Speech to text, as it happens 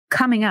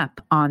Coming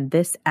up on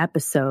this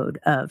episode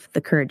of The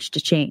Courage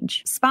to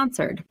Change,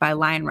 sponsored by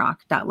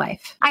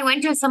lionrock.life. I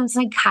went to some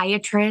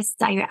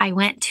psychiatrists, I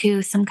went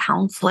to some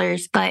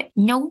counselors, but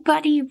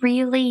nobody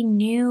really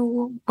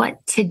knew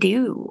what to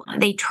do.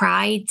 They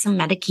tried some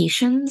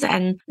medications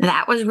and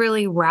that was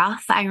really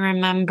rough. I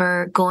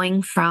remember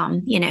going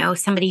from,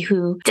 somebody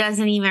who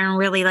doesn't even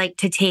really like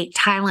to take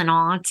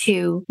Tylenol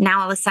to now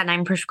all of a sudden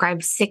I'm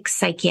prescribed 6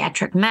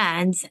 psychiatric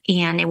meds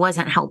and it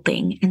wasn't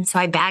helping. And so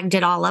I bagged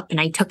it all up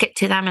and I took it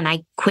to them and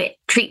I quit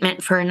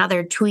treatment for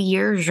another 2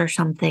 years or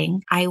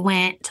something. I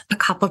went a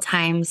couple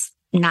times,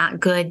 not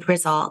good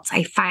results.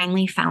 I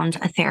finally found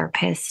a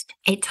therapist.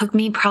 It took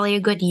me probably a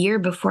good year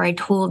before I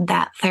told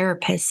that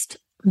therapist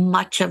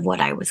much of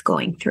what I was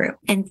going through.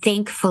 And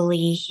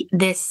thankfully,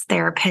 this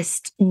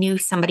therapist knew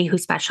somebody who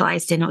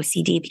specialized in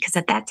OCD because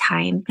at that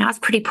time, I was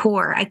pretty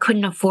poor. I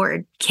couldn't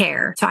afford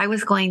care. So I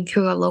was going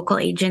through a local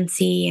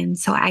agency. And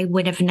so I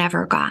would have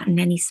never gotten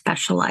any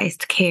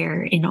specialized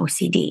care in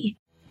OCD.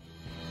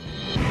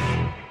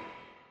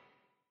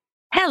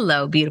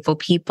 Hello, beautiful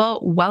people.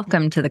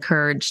 Welcome to the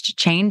Courage to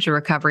Change, a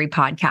recovery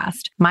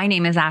podcast. My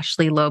name is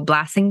Ashley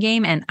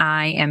Loeb-Blassingame, and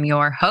I am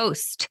your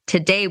host.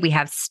 Today, we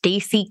have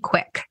Stacy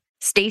Quick.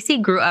 Stacy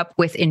grew up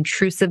with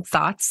intrusive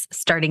thoughts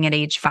starting at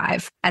age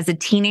 5. As a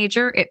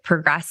teenager, it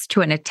progressed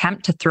to an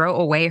attempt to throw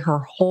away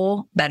her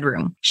whole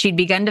bedroom. She'd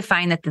begun to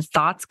find that the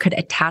thoughts could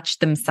attach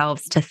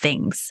themselves to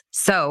things.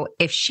 So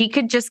if she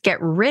could just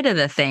get rid of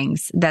the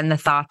things, then the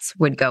thoughts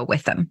would go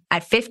with them.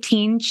 At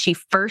 15, she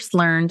first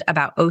learned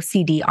about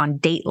OCD on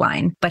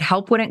Dateline, but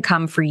help wouldn't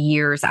come for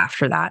years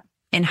after that.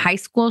 In high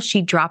school,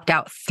 she dropped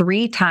out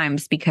 3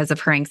 times because of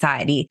her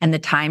anxiety and the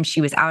time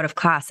she was out of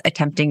class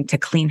attempting to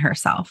clean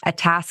herself, a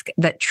task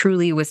that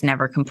truly was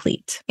never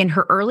complete. In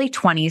her early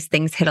 20s,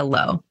 things hit a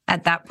low.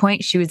 At that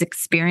point, she was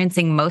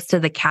experiencing most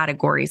of the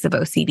categories of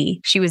OCD.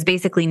 She was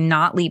basically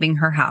not leaving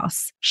her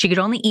house. She could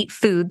only eat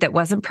food that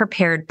wasn't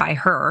prepared by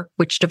her,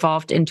 which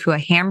devolved into a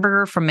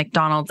hamburger from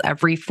McDonald's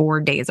every 4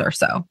 days or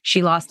so.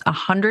 She lost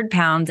 100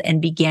 pounds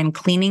and began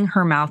cleaning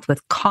her mouth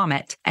with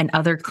Comet and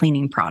other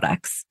cleaning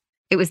products.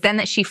 It was then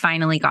that she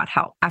finally got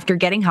help. After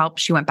getting help,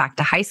 she went back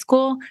to high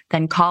school,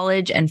 then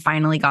college, and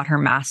finally got her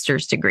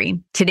master's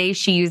degree. Today,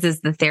 she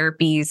uses the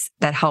therapies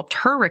that helped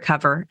her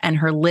recover and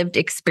her lived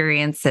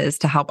experiences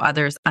to help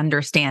others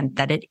understand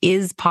that it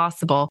is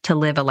possible to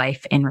live a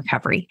life in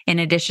recovery. In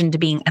addition to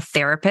being a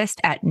therapist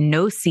at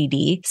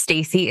NoCD,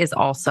 Stacy is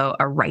also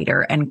a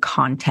writer and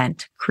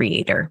content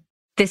creator.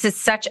 This is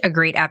such a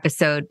great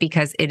episode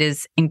because it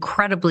is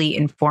incredibly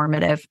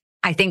informative.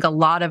 I think a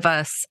lot of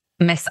us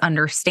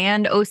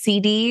misunderstand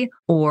OCD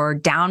or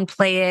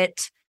downplay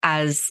it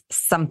as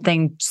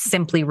something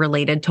simply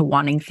related to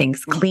wanting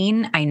things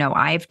clean. I know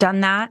I've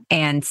done that.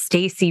 And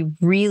Stacy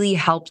really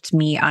helped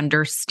me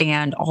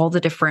understand all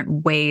the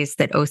different ways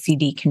that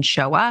OCD can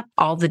show up,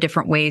 all the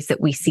different ways that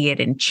we see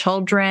it in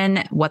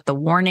children, what the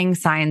warning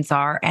signs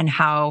are, and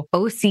how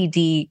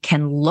OCD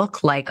can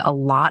look like a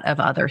lot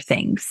of other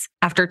things.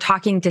 After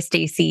talking to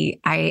Stacy,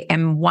 I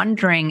am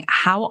wondering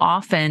how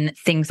often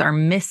things are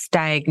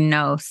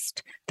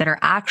misdiagnosed that are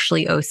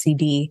actually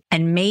OCD,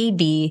 and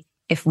maybe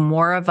if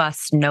more of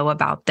us know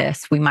about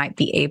this, we might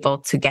be able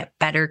to get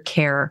better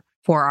care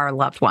for our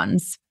loved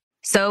ones.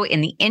 So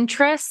in the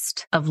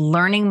interest of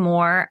learning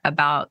more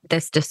about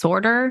this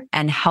disorder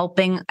and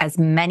helping as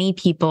many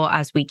people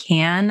as we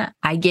can,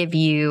 I give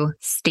you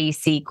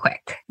Stacy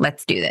Quick.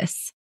 Let's do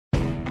this.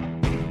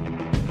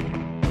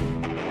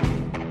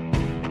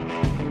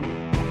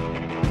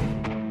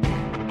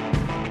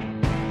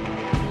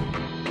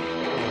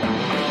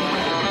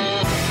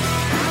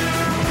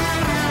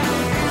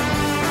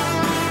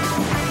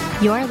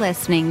 You're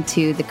listening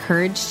to The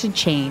Courage to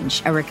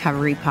Change, a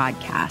recovery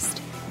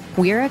podcast.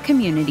 We're a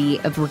community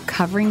of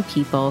recovering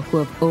people who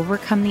have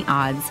overcome the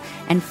odds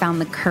and found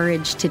the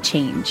courage to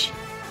change.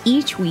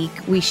 Each week,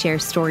 we share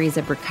stories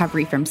of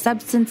recovery from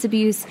substance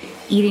abuse,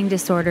 eating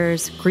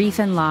disorders, grief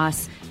and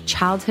loss,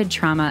 childhood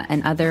trauma,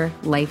 and other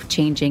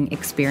life-changing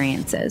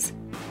experiences.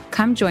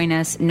 Come join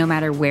us no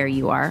matter where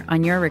you are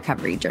on your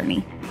recovery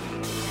journey.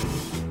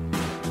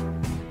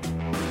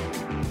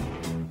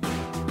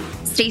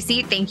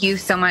 Stacy, thank you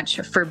so much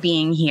for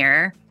being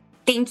here.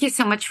 Thank you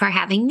so much for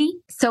having me.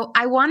 So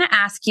I want to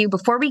ask you,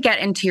 before we get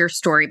into your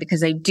story,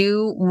 because I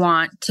do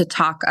want to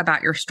talk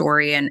about your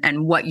story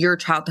and what your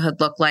childhood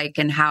looked like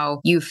and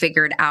how you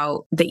figured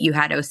out that you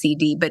had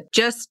OCD. But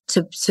just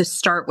to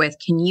start with,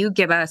 can you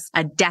give us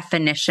a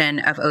definition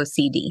of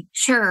OCD?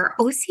 Sure.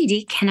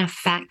 OCD can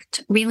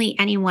affect really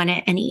anyone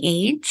at any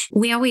age.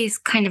 We always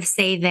kind of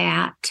say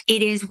that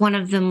it is one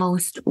of the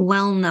most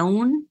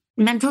well-known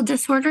mental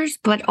disorders,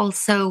 but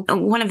also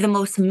one of the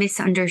most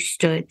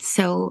misunderstood.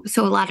 So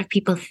a lot of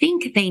people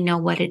think they know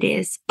what it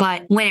is,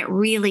 but when it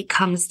really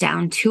comes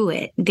down to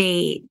it,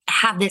 they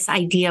have this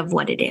idea of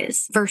what it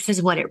is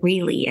versus what it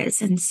really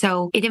is. And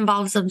so it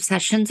involves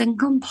obsessions and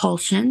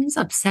compulsions,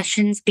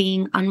 obsessions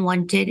being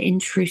unwanted,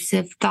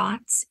 intrusive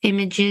thoughts,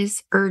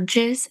 images,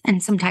 urges,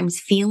 and sometimes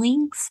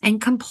feelings. And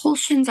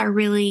compulsions are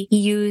really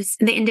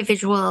the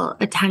individual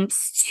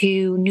attempts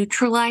to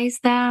neutralize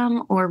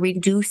them or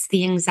reduce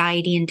the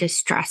anxiety and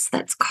distress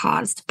that's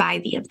caused by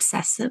the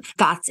obsessive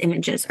thoughts,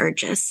 images,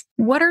 urges.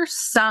 What are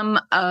some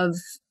of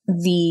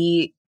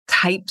the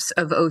types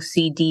of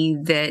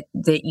OCD that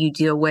you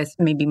deal with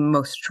maybe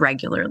most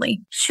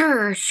regularly?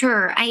 Sure.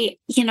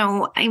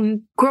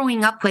 I'm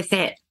growing up with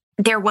it.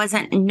 There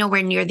wasn't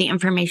nowhere near the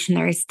information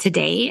there is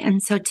today.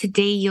 And so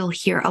today you'll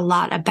hear a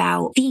lot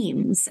about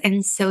themes.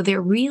 And so they're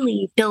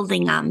really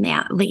building on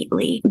that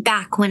lately.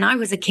 Back when I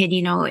was a kid,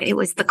 it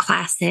was the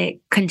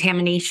classic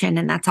contamination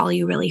and that's all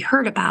you really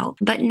heard about.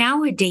 But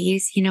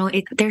nowadays,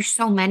 there's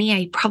so many,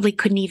 I probably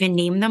couldn't even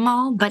name them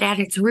all, but at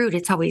its root,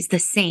 it's always the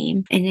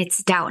same. And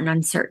it's doubt and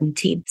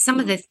uncertainty. Some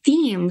of the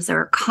themes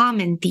or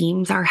common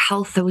themes are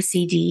health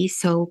OCD.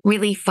 So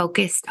really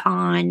focused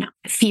on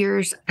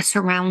fears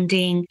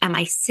surrounding, am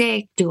I sick?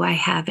 Do I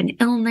have an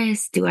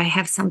illness? Do I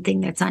have something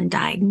that's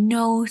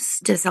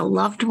undiagnosed? Does a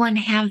loved one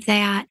have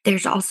that?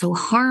 There's also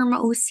harm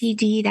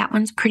OCD. That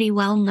one's pretty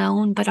well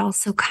known, but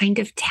also kind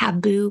of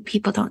taboo.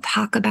 People don't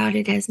talk about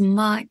it as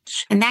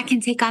much. And that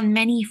can take on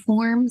many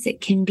forms.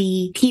 It can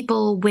be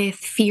people with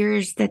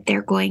fears that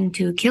they're going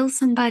to kill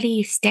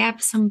somebody,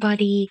 stab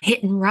somebody,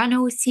 hit and run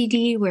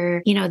OCD,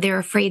 where, they're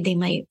afraid they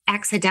might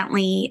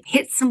accidentally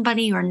hit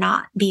somebody or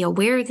not be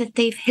aware that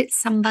they've hit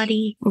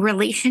somebody.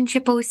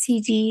 Relationship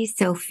OCD.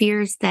 So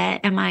fears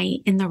that, am I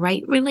in the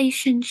right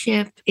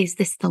relationship? Is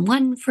this the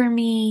one for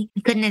me?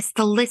 Goodness,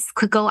 the list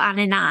could go on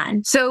and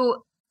on.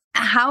 So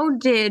how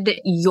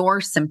did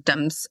your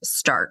symptoms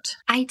start?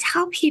 I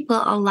tell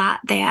people a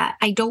lot that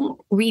I don't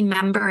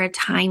remember a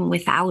time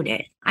without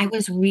it. I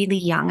was really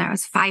young. I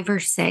was 5 or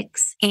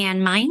 6,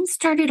 and mine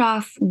started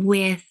off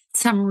with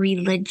some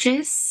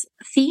religious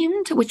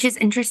themed, which is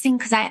interesting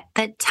because at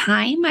that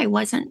time I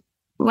wasn't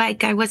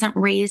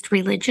raised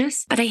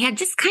religious, but I had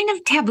just kind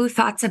of taboo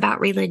thoughts about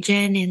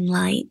religion and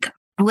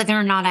whether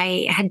or not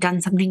I had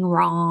done something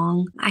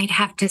wrong. I'd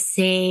have to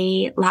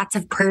say lots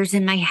of prayers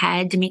in my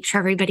head to make sure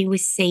everybody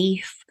was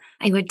safe.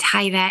 I would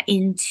tie that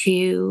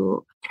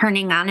into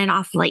turning on and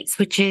off light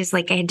switches.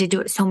 I had to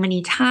do it so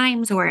many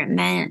times, or it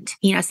meant,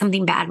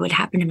 something bad would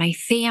happen to my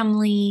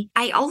family.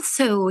 I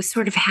also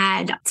sort of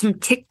had some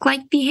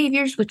tic-like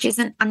behaviors, which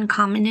isn't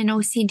uncommon in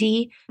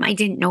OCD. I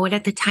didn't know it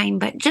at the time,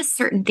 but just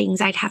certain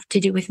things I'd have to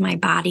do with my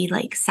body,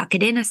 like suck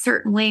it in a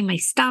certain way, my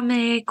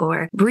stomach,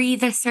 or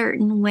breathe a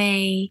certain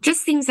way,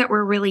 just things that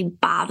were really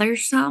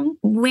bothersome.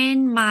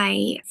 When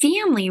my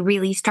family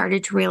really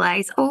started to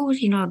realize,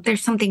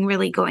 there's something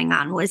really going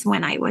on, was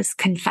when I was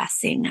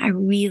confessing. I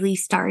really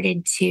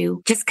started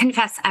to just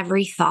confess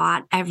every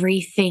thought,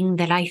 everything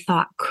that I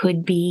thought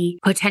could be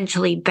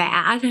potentially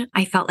bad.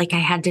 I felt like I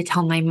had to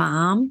tell my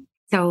mom.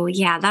 So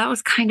yeah, that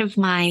was kind of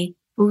my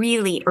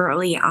really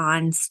early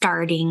on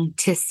starting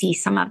to see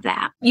some of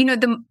that.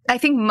 I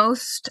think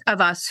most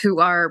of us who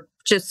are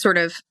just sort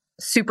of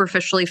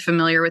superficially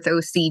familiar with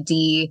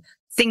OCD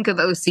think of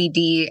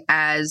OCD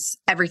as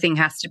everything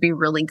has to be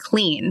really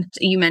clean.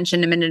 You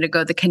mentioned a minute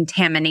ago the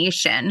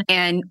contamination.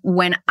 And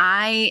when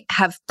I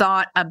have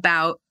thought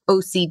about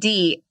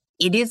OCD,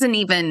 it isn't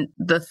even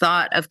the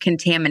thought of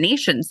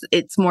contaminations.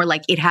 It's more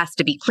like it has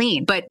to be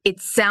clean. But it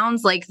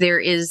sounds like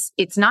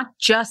it's not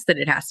just that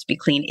it has to be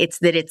clean, it's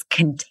that it's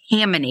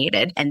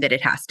contaminated and that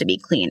it has to be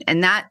clean.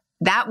 And that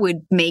would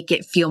make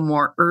it feel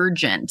more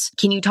urgent.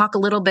 Can you talk a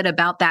little bit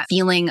about that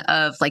feeling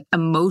of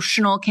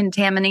emotional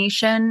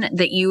contamination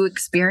that you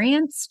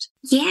experienced?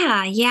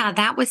 Yeah,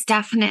 that was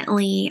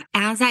definitely,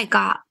 as I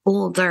got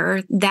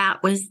older,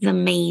 that was the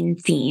main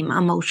theme,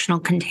 emotional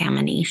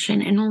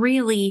contamination. And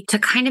really, to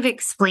kind of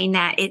explain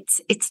that,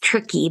 it's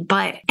tricky,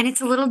 and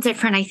it's a little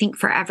different, I think,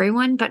 for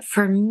everyone. But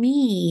for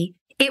me,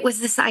 it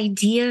was this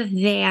idea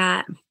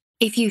that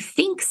if you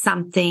think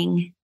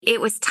something, it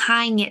was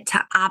tying it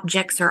to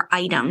objects or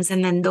items,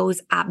 and then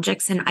those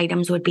objects and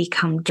items would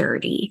become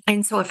dirty.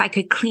 And so if I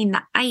could clean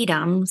the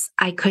items,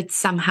 I could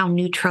somehow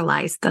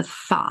neutralize the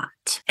thought.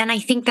 And I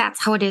think that's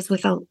how it is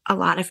with a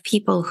lot of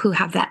people who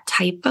have that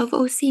type of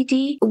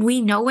OCD. We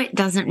know it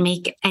doesn't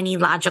make any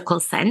logical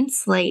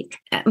sense.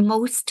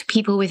 Most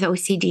people with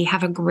OCD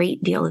have a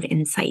great deal of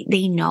insight.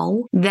 They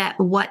know that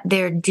what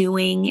they're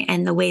doing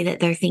and the way that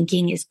they're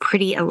thinking is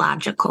pretty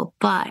illogical.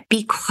 But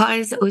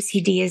because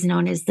OCD is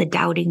known as the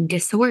doubting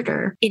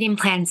disorder, it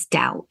implants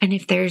doubt. And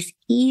if there's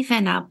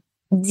even a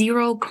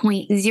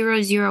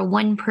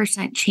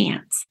 0.001%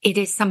 chance it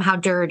is somehow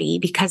dirty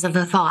because of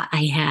the thought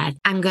I had,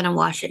 I'm going to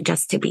wash it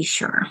just to be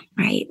sure,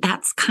 right?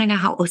 That's kind of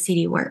how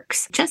OCD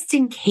works. Just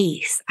in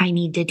case I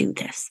need to do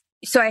this.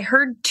 So I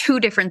heard two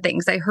different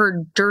things. I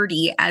heard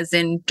dirty as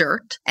in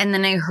dirt, and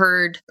then I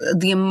heard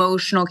the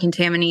emotional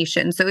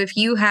contamination. So if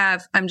you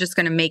have, I'm just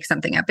going to make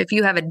something up. If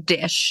you have a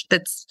dish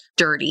that's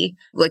dirty,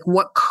 like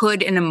what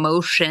could an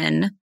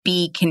emotion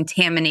be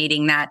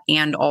contaminating that,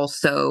 and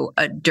also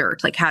a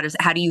dirt? Like how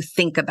do you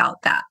think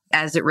about that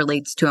as it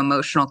relates to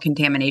emotional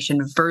contamination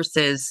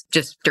versus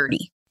just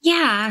dirty?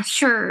 Yeah,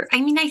 sure.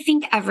 I mean, I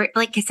think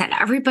like I said,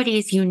 everybody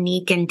is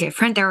unique and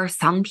different. There are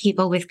some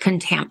people with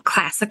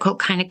classical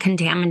kind of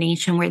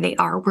contamination where they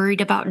are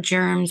worried about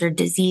germs or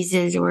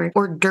diseases or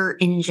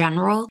dirt in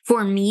general.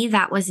 For me,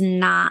 that was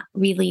not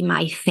really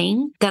my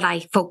thing that I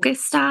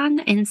focused on.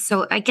 And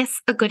so I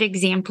guess a good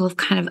example of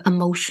kind of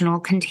emotional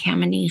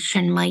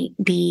contamination might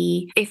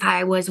be if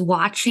I was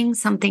watching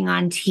something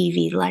on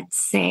TV, let's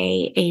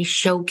say a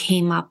show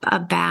came up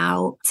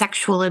about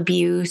sexual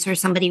abuse or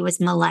somebody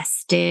was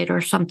molested or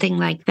something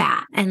like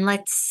that. And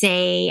let's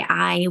say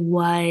I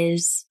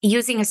was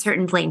using a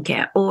certain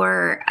blanket,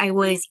 or I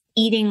was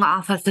eating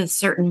off of a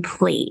certain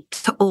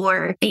plate,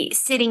 or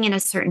sitting in a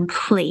certain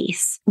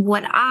place.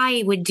 What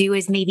I would do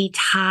is maybe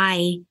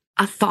tie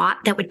a thought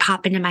that would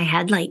pop into my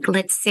head. Like,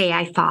 let's say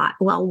I thought,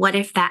 well, what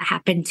if that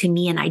happened to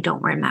me and I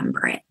don't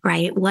remember it,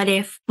 right? What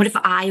if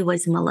I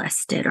was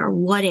molested, or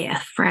what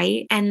if,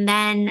 right? And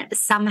then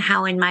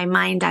somehow in my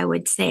mind, I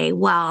would say,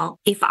 well,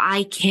 if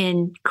I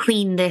can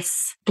clean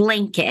this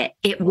blanket,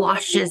 it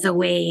washes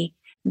away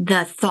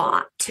the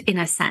thought in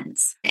a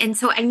sense. And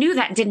so I knew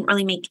that didn't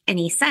really make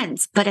any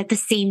sense, but at the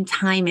same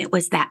time, it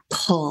was that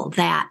pull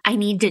that I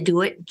need to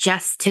do it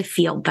just to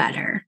feel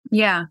better.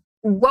 Yeah.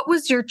 What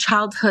was your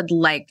childhood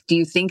like? Do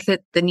you think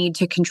that the need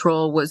to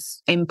control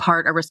was in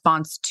part a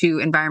response to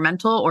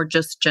environmental or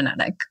just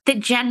genetic? The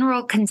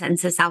general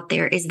consensus out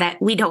there is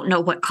that we don't know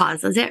what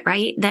causes it,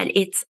 right? That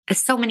it's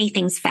so many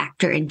things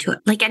factor into it,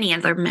 like any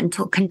other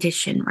mental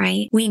condition,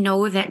 right? We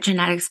know that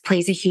genetics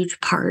plays a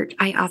huge part.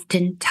 I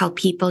often tell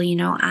people,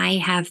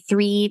 I have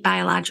 3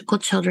 biological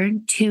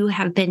children. 2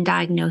 have been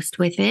diagnosed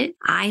with it.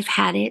 I've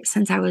had it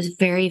since I was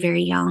very,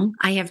 very young.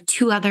 I have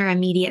 2 other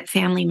immediate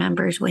family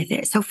members with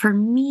it. So for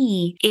me,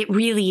 it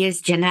really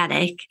is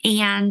genetic,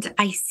 and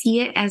I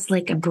see it as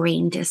like a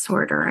brain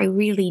disorder. I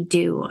really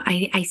do.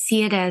 I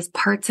see it as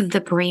parts of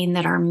the brain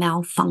that are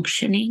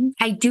malfunctioning.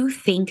 I do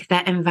think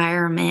that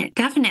environment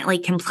definitely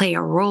can play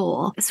a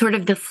role. Sort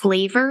of the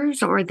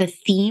flavors or the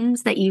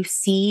themes that you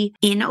see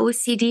in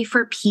OCD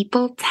for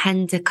people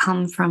tend to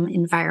come from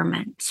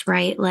environments,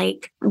 right?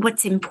 Like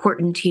what's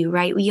important to you,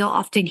 right? You'll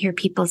often hear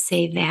people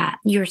say that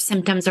your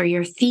symptoms or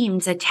your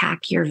themes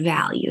attack your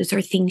values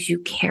or things you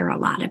care a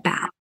lot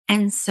about.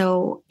 And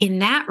so in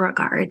that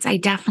regards, I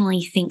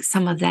definitely think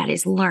some of that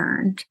is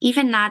learned,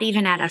 not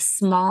even at a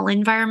small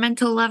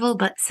environmental level,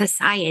 but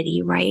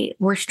society, right?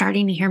 We're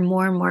starting to hear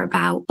more and more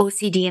about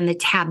OCD and the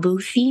taboo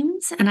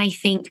themes. And I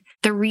think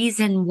the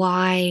reason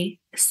why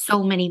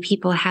so many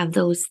people have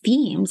those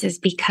themes is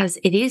because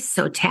it is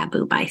so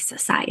taboo by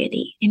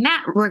society. In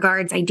that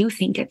regards, I do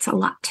think it's a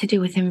lot to do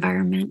with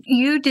environment.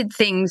 You did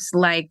things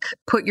like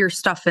put your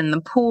stuff in the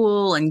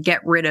pool and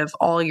get rid of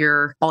all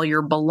your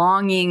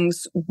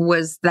belongings.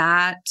 Was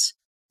that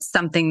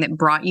something that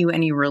brought you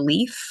any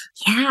relief?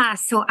 Yeah.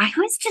 So I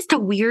was just a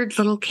weird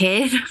little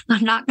kid.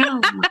 I'm not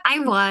going to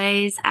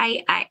lie.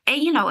 And I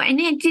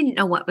didn't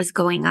know what was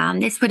going on.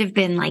 This would have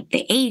been like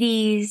the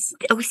 80s.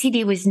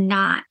 OCD was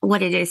not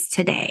what it is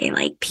today.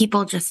 Like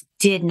people just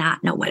did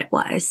not know what it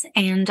was.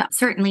 And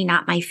certainly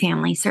not my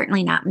family,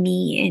 certainly not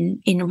me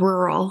in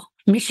rural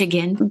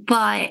Michigan.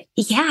 But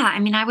yeah,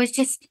 I was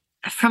just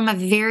from a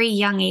very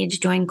young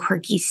age doing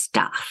quirky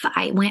stuff.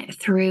 I went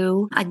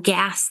through a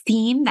gas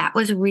theme that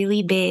was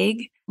really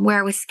big, where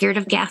I was scared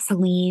of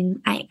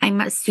gasoline.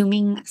 I'm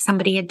assuming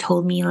somebody had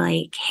told me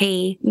like,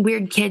 hey,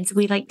 weird kids,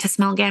 we like to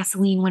smell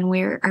gasoline when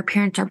our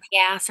parents are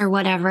gas or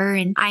whatever.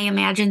 And I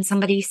imagine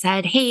somebody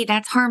said, hey,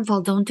 that's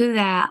harmful. Don't do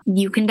that.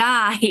 You can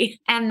die.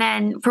 And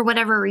then for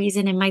whatever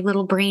reason in my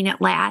little brain, it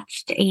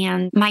latched.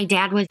 And my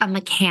dad was a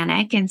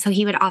mechanic. And so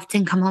he would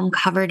often come home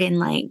covered in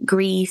like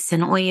grease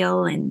and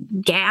oil and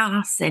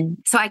gas. And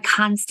so I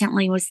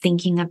constantly was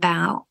thinking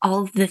about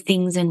all of the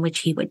things in which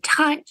he would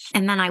touch.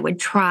 And then I would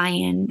try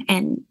and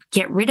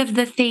get rid of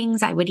the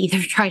things. I would either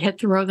try to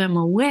throw them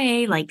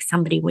away, like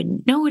somebody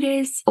wouldn't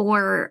notice,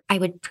 or I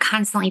would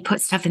constantly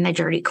put stuff in the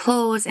dirty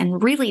clothes.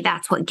 And really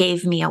that's what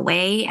gave me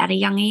away at a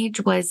young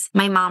age was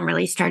my mom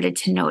really started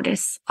to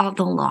notice all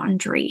the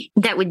laundry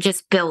that would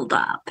just build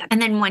up. And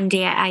then one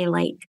day I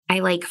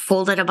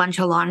folded a bunch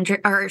of laundry,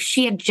 or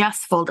she had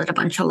just folded a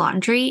bunch of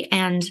laundry,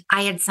 and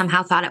I had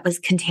somehow thought it was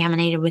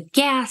contaminated with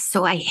gas.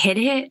 So I hid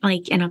it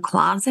like in a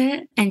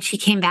closet, and she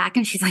came back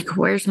and she's like,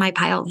 where's my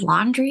pile of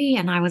laundry?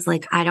 And I was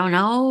like, I don't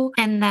know.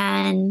 And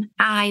then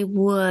I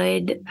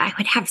would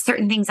have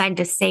certain things I had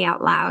to say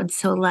out loud.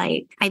 So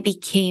like I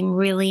became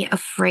really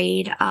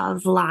afraid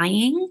of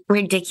lying,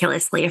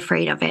 ridiculously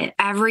afraid of it.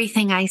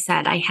 Everything I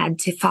said, I had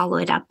to follow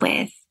it up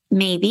with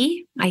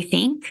maybe, I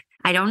think.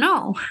 I don't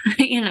know.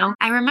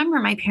 I remember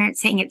my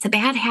parents saying it's a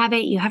bad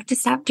habit. You have to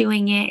stop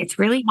doing it. It's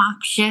really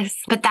noxious.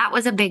 But that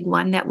was a big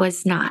one that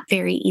was not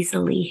very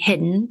easily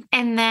hidden.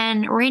 And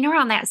then right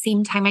around that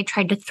same time, I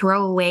tried to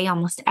throw away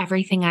almost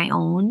everything I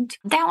owned.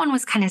 That one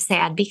was kind of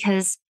sad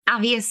because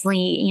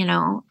obviously,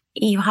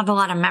 you have a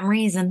lot of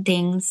memories and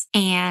things,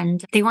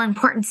 and they were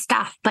important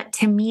stuff. But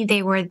to me,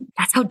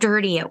 that's how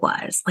dirty it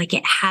was. Like,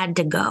 it had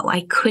to go.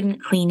 I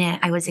couldn't clean it.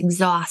 I was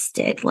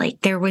exhausted. Like,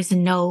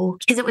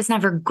 because it was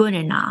never good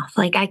enough.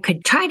 Like, I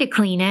could try to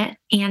clean it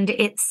and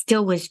it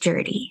still was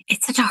dirty.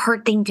 It's such a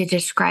hard thing to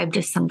describe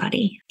to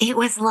somebody. It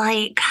was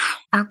like,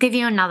 I'll give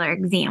you another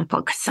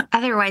example because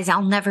otherwise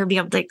I'll never be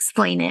able to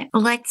explain it.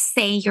 Let's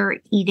say you're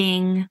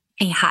eating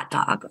a hot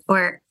dog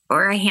or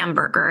a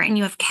hamburger and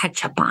you have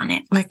ketchup on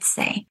it, let's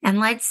say.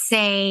 And let's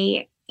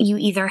say you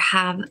either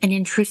have an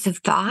intrusive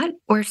thought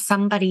or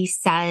somebody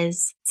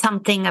says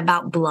something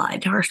about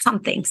blood or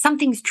something.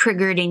 Something's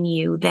triggered in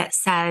you that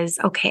says,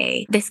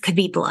 okay, this could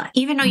be blood.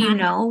 Even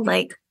though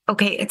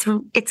okay,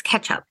 it's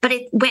ketchup, but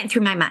it went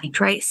through my mind,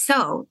 right?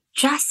 So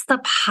just the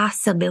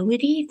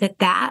possibility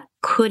that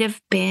could have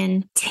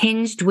been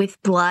tinged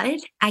with blood,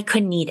 I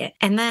couldn't eat it.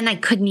 And then I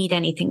couldn't eat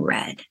anything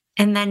red.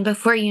 And then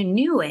before you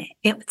knew it,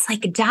 it was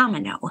like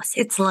dominoes.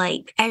 It's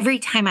like every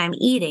time I'm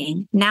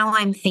eating, now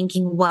I'm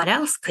thinking, what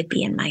else could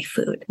be in my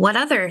food? What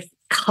other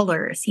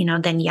colors,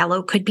 then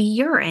yellow could be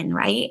urine,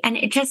 right? And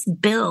it just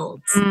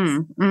builds.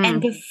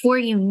 And before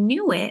you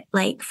knew it,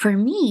 like for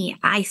me,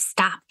 I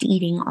stopped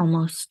eating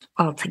almost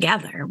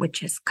altogether,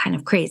 which is kind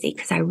of crazy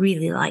because I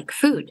really like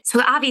food.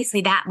 So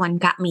obviously that one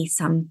got me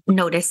some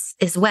notice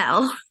as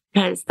well,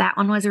 because that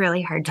one was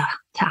really hard to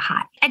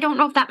hide. I don't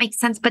know if that makes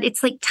sense, but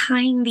it's like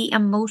tying the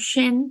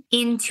emotion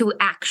into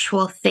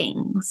actual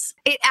things.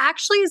 It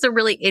actually is a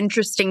really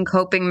interesting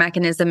coping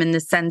mechanism in the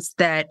sense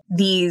that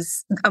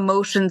these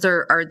emotions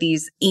are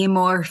these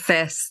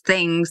amorphous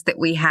things that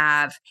we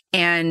have,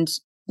 and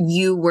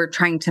you were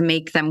trying to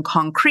make them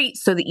concrete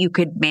so that you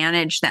could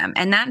manage them.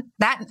 And that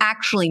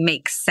actually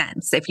makes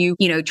sense. If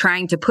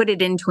trying to put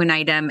it into an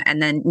item and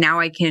then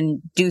now I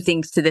can do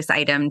things to this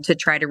item to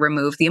try to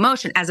remove the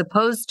emotion, as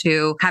opposed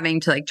to having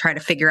to try to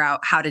figure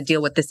out how to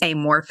deal with this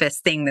amorphous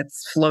thing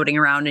that's floating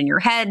around in your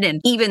head. And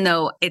even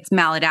though it's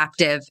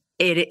maladaptive,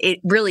 it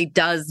really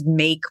does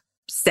make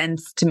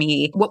sense to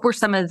me. What were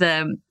some of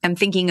I'm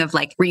thinking of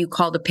were you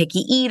called a picky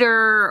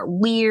eater,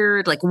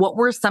 weird? What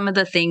were some of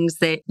the things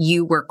that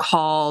you were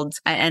called?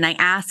 And I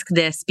ask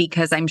this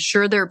because I'm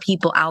sure there are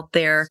people out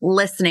there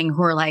listening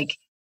who are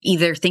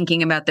either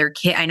thinking about their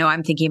kid. I know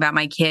I'm thinking about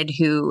my kid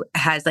who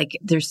has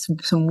there's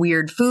some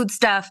weird food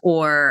stuff,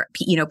 or,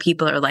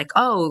 people are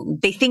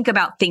they think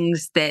about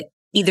things that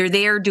either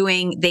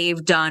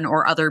they've done,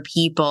 or other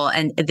people,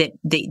 and that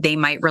they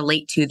might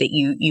relate to that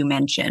you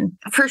mention.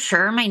 For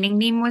sure. My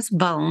nickname was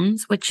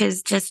Bones, which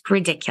is just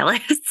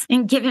ridiculous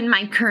and given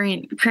my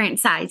current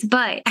size.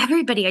 But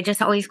everybody, I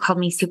just always called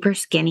me super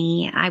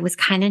skinny. I was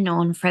kind of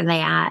known for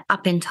that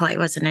up until I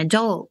was an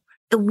adult.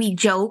 We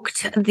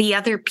joked. The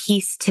other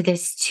piece to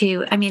this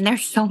too, I mean,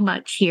 there's so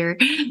much here,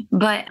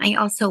 but I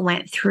also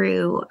went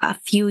through a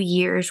few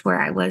years where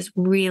I was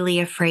really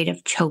afraid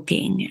of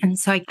choking. And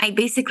so I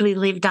basically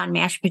lived on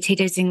mashed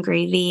potatoes and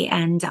gravy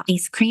and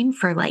ice cream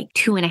for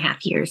 2.5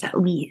 years at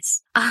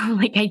least.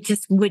 I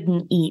just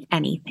wouldn't eat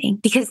anything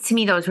because to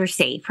me, those were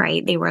safe,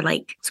 right? They were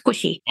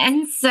squishy.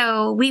 And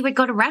so we would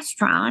go to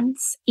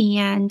restaurants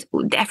and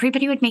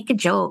everybody would make a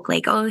joke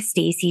oh,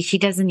 Stacy, she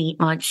doesn't eat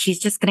much. She's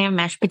just going to have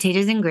mashed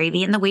potatoes and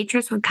gravy. And the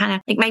waitress would kind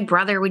of my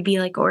brother would be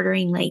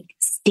ordering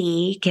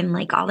steak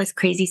and all this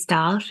crazy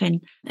stuff.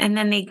 And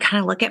then they'd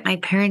kind of look at my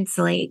parents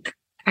why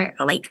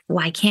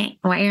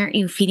aren't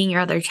you feeding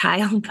your other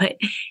child? But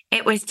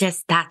it was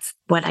just, that's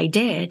what I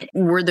did.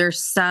 Were there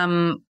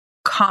some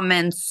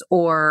comments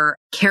or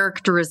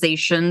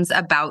characterizations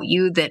about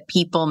you that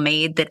people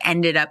made that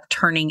ended up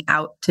turning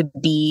out to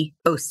be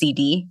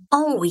OCD?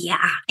 Oh,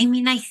 yeah. I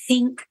mean, I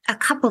think a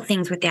couple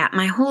things with that.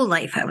 My whole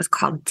life, I was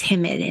called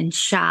timid and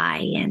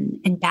shy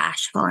and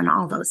bashful and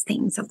all those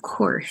things, of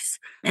course.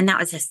 And that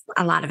was just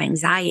a lot of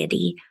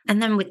anxiety.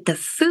 And then with the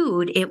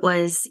food, it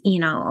was,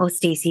 oh,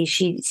 Stacy,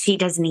 she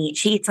doesn't eat.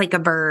 She eats like a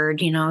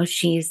bird,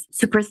 she's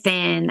super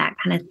thin, that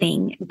kind of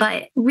thing.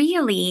 But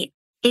really,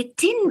 it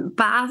didn't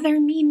bother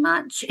me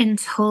much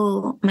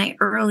until my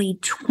early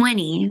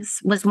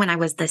 20s was when I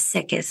was the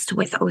sickest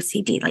with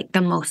OCD, the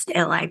most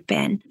ill I've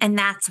been. And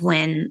that's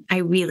when I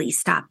really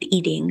stopped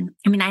eating.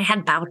 I mean, I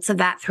had bouts of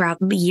that throughout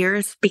the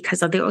years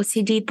because of the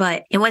OCD,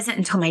 but it wasn't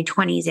until my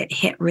 20s it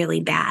hit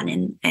really bad.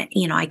 And,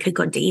 I could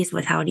go days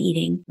without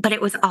eating, but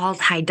it was all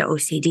tied to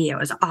OCD. It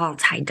was all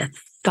tied to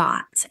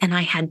thoughts. And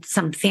I had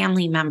some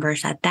family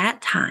members at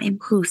that time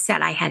who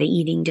said I had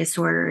eating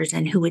disorders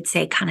and who would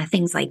say kind of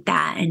things like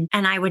that.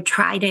 And I would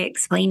try to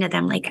explain to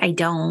them, I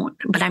don't,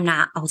 but I'm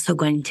not also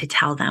going to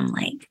tell them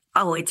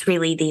oh, it's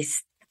really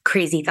these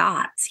crazy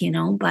thoughts,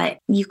 but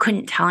you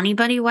couldn't tell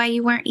anybody why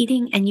you weren't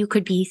eating. And you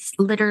could be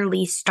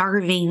literally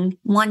starving,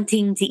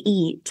 wanting to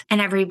eat.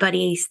 And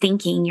everybody's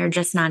thinking you're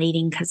just not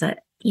eating because of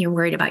you're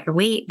worried about your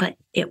weight, but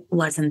it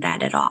wasn't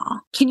that at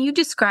all. Can you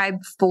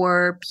describe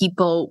for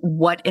people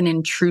what an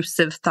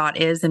intrusive thought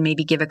is and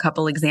maybe give a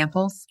couple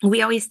examples?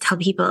 We always tell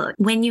people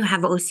when you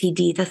have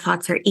OCD, the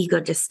thoughts are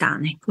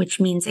ego-dystonic, which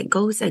means it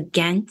goes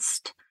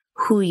against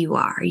who you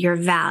are, your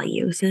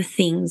values, the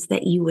things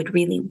that you would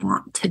really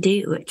want to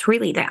do. It's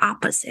really the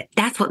opposite.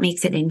 That's what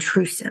makes it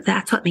intrusive.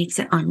 That's what makes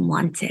it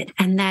unwanted.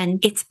 And then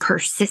it's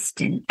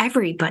persistent.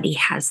 Everybody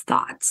has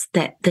thoughts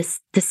that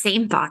the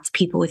same thoughts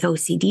people with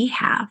OCD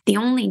have. The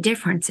only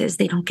difference is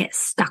they don't get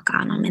stuck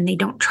on them and they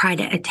don't try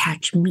to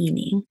attach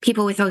meaning.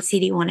 People with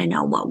OCD want to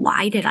know, well,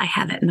 why did I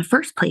have it in the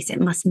first place? It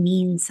must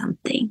mean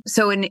something.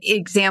 So an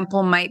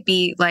example might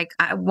be like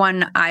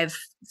one I've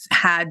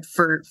had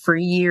for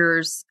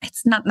years.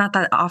 It's not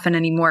that often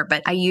anymore,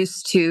 but I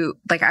used to,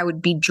 like, I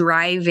would be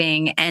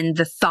driving and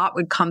the thought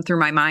would come through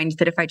my mind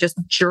that if I just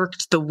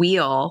jerked the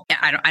wheel,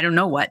 I don't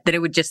know what, that it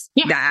would just,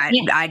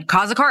 I'd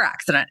cause a car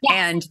accident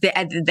and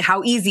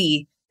how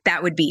easy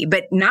that would be,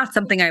 but not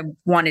something I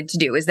wanted to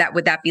do.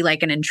 Would that be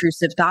like an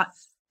intrusive thought?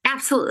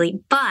 Absolutely.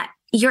 But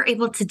you're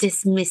able to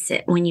dismiss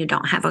it when you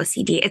don't have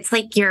OCD. It's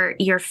like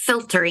your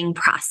filtering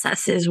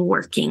process is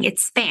working.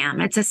 It's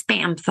spam. It's a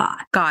spam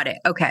thought. Got it.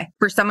 Okay.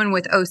 For someone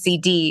with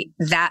OCD,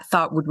 that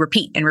thought would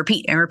repeat and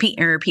repeat and repeat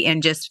and repeat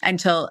and just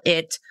until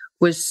it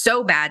was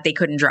so bad they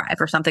couldn't drive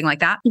or something like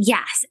that?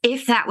 Yes,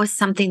 if that was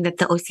something that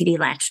the OCD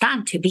latched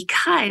onto,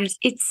 because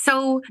it's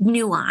so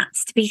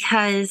nuanced,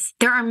 because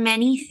there are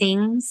many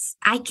things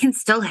I can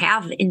still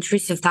have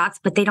intrusive thoughts,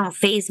 but they don't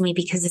faze me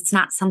because it's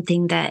not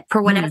something that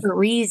for whatever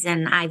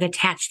reason I've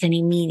attached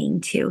any meaning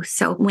to.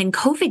 So when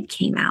COVID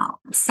came out,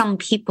 some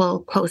people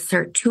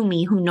closer to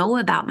me who know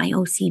about my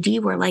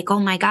OCD were like, oh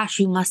my gosh,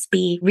 you must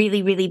be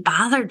really, really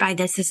bothered by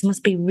this. This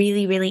must be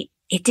really, really.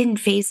 It didn't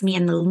faze me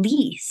in the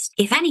least.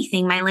 If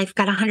anything, my life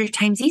got 100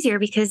 times easier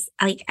because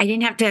I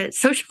didn't have to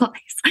socialize.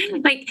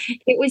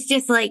 It was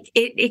just like,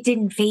 it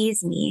didn't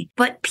faze me.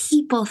 But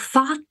people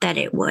thought that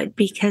it would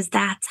because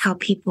that's how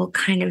people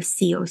kind of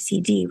see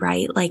OCD,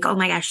 right? Like, oh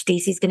my gosh,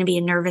 Stacy's going to be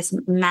a nervous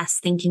mess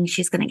thinking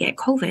she's going to get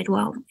COVID.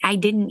 Well, I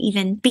didn't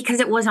even,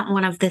 because it wasn't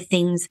one of the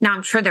things. Now,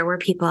 I'm sure there were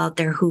people out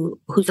there whose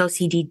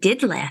OCD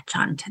did latch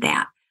onto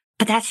that.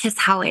 But that's just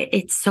how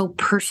it's so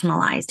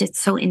personalized. It's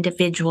so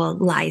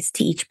individualized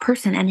to each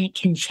person and it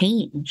can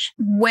change.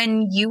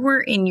 When you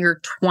were in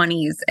your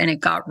 20s and it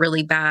got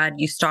really bad,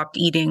 you stopped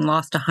eating,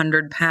 lost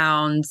 100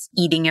 pounds,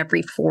 eating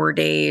every 4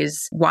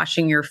 days,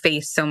 washing your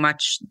face so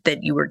much that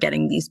you were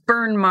getting these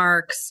burn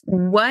marks.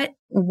 What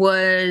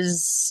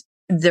was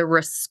the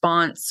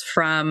response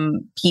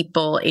from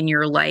people in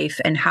your life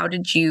and how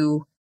did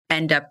you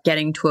end up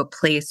getting to a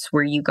place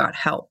where you got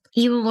help?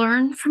 You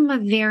learn from a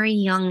very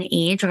young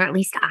age, or at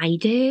least I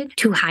did,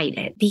 to hide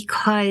it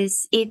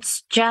because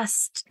it's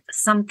just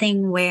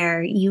something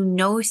where you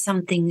know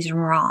something's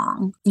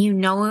wrong. You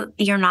know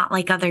you're not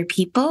like other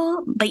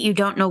people, but you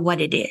don't know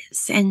what it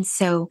is. And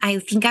so I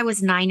think I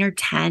was 9 or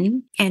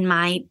 10 and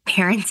my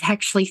parents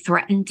actually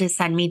threatened to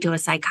send me to a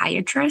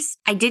psychiatrist.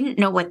 I didn't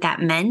know what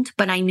that meant,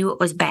 but I knew it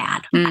was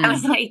bad. I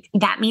was like,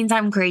 that means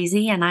I'm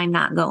crazy and I'm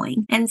not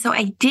going. And so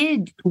I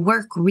did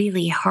work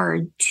really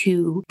hard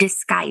to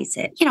disguise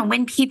it. You know,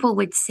 when people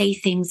would say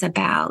things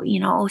about,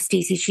 oh,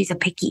 Stacy, she's a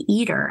picky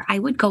eater, I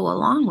would go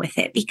along with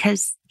it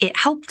because it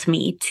helped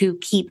me to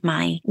keep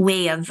my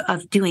way of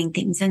doing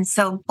things. And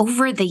so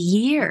over the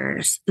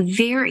years,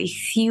 very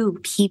few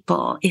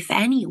people, if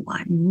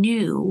anyone,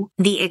 knew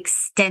the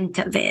extent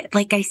of it.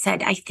 Like I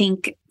said, I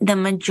think the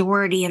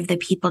majority of the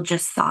people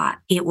just thought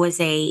it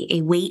was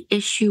a weight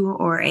issue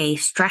or a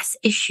stress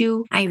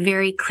issue. I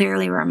very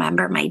clearly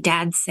remember my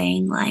dad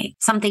saying like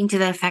something to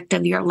the effect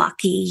of, you're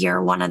lucky,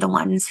 you're one of the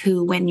ones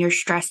who, when you're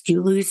stressed,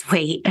 you lose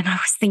weight. And I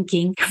was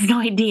thinking, I have no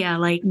idea.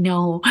 Like,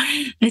 no,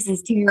 this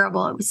is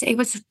terrible. It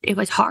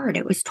was hard.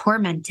 It was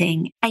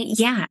tormenting.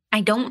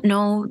 I don't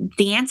know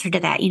the answer to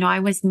that. I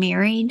was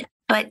married,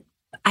 but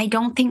I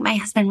don't think my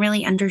husband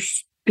really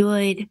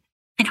understood.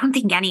 I don't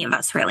think any of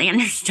us really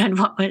understood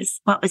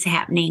what was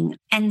happening.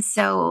 And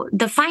so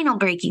the final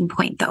breaking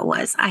point though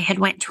was I had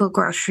went to a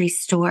grocery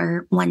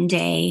store one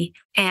day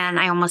and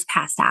I almost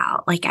passed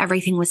out. Like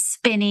everything was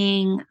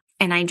spinning.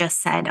 And I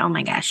just said, oh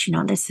my gosh,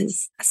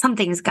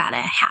 something's got to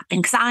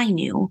happen because I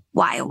knew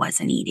why I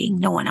wasn't eating.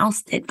 No one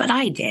else did, but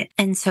I did.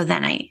 And so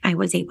then I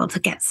was able to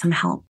get some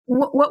help.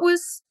 What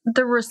was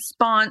the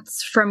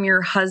response from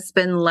your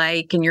husband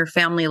like and your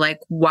family like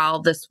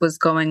while this was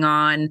going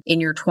on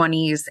in your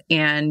 20s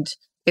and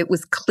it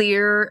was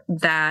clear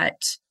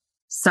that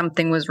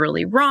something was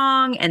really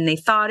wrong and they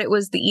thought it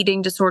was the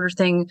eating disorder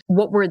thing?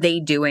 What were they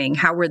doing?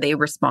 How were they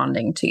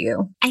responding to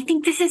you? I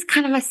think this is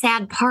kind of a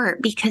sad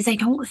part because I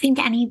don't think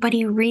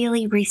anybody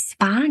really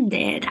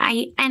responded.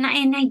 I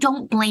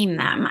don't blame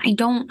them.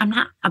 I'm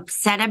not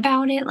upset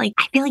about it. Like,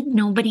 I feel like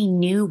nobody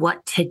knew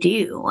what to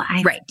do.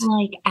 I feel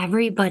like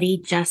everybody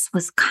just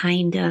was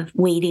kind of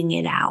waiting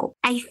it out.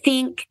 I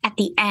think at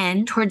the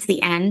end, towards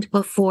the end,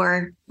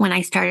 before when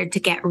I started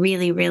to get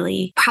really,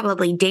 really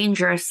probably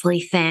dangerously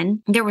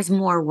thin, there was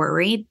more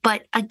worry.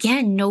 But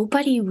again,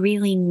 nobody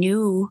really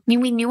knew. I mean,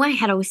 we knew I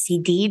had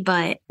OCD,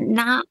 but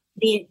not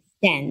the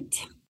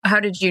extent. How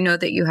did you know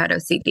that you had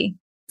OCD?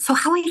 So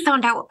how I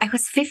found out, I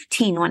was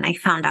 15 when I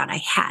found out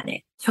I had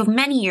it. So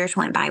many years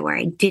went by where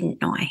I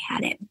didn't know I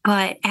had it.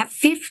 But at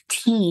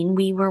 15,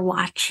 we were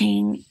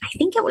watching, I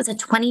think it was a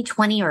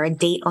 2020 or a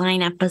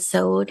Dateline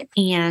episode,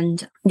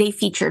 and they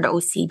featured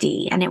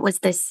OCD. And it was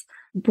this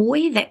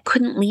boy that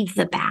couldn't leave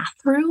the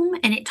bathroom.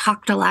 And it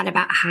talked a lot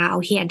about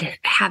how he had to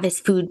have his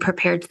food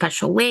prepared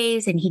special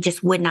ways and he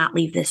just would not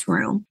leave this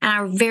room. And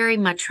I very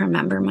much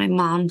remember my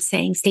mom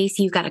saying,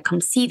 Stacy, you got to come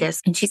see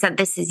this. And she said,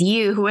 this is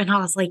you. And I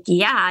was like,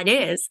 yeah, it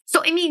is.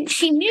 So, I mean,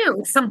 she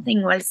knew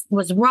something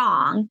was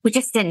wrong. We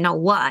just didn't know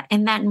what.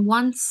 And then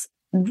once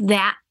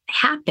that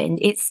happened,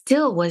 it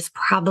still was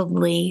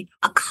probably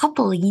a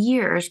couple of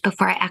years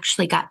before I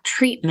actually got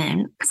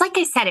treatment. Because like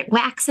I said, it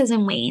waxes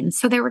and wanes.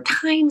 So there were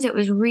times it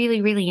was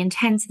really, really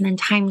intense and then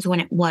times when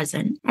it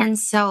wasn't. And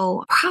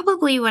so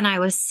probably when I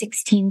was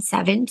 16,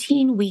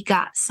 17, we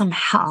got some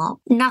help.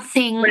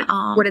 Nothing.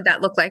 What did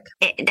that look like?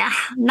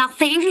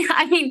 Nothing.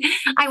 I mean,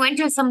 I went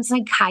to some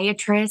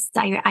psychiatrists.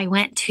 I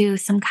went to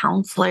some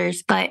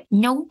counselors, but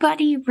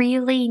nobody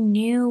really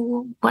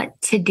knew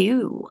what to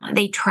do.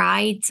 They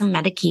tried some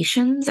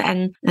medications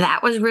and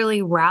that was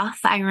really rough.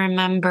 I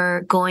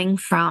remember going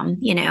from,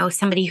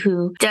 somebody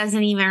who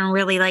doesn't even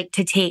really like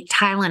to take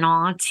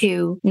Tylenol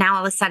to now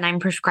all of a sudden I'm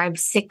prescribed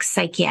 6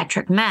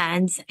 psychiatric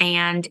meds,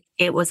 and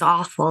it was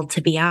awful,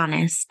 to be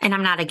honest. And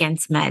I'm not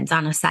against meds.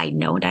 On a side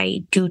note,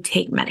 I do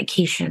take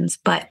medications,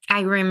 but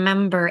I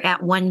remember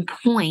at one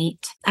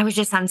point I was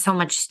just on so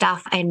much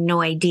stuff. I had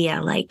no idea,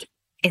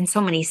 and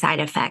so many side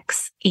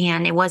effects,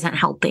 and it wasn't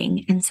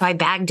helping. And so I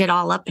bagged it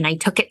all up and I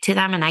took it to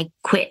them and I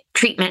quit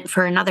treatment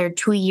for another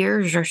 2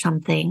 years or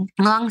something.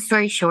 Long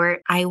story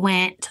short, I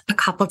went a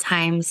couple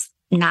times,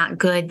 not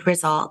good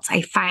results.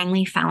 I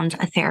finally found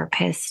a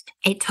therapist.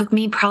 It took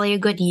me probably a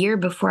good year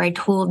before I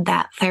told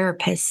that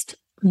therapist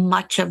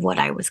much of what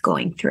I was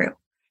going through.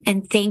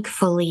 And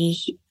thankfully,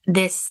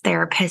 this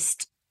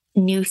therapist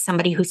knew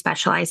somebody who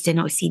specialized in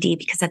OCD,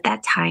 because at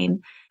that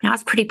time, I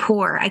was pretty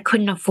poor. I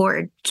couldn't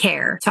afford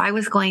care. So I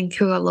was going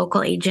through a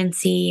local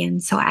agency.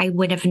 And so I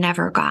would have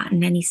never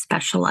gotten any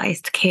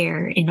specialized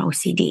care in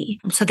OCD.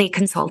 So they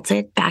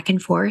consulted back and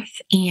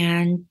forth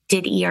and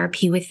did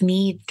ERP with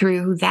me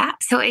through that.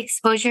 So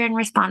exposure and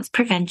response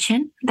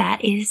prevention,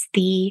 that is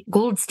the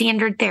gold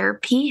standard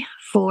therapy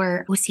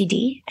for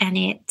OCD. And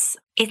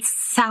it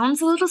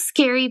sounds a little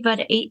scary,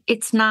 but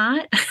it's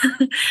not.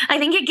 I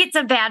think it gets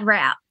a bad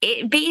rap.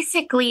 It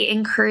basically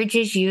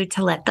encourages you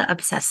to let the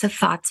obsessive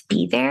thoughts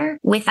be there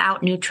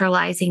without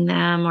neutralizing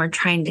them or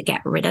trying to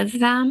get rid of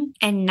them,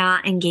 and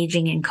not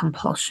engaging in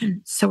compulsion.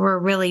 So we're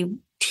really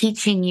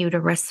teaching you to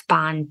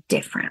respond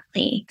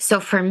differently. So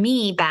for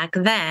me back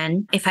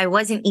then, if I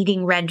wasn't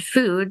eating red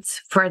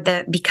foods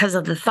because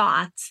of the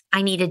thoughts,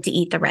 I needed to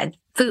eat the red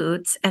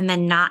foods and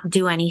then not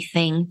do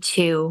anything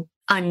to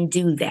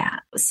undo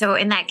that. So,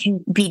 and that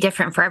can be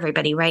different for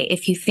everybody, right?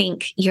 If you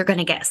think you're going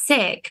to get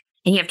sick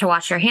and you have to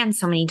wash your hands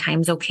so many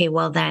times, okay,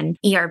 well then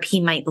ERP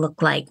might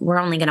look like we're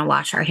only going to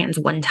wash our hands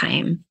one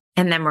time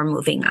and then we're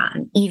moving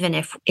on, even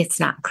if it's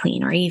not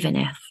clean, or even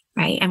if,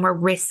 right? And we're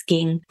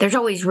risking, there's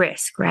always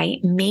risk, right?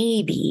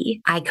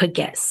 Maybe I could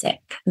get sick.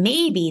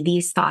 Maybe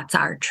these thoughts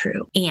are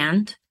true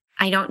and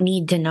I don't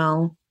need to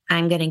know.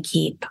 I'm going to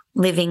keep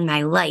living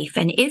my life.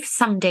 And if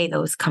someday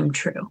those come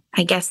true,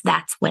 I guess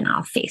that's when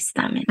I'll face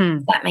them.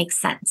 And that makes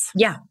sense.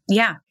 Yeah.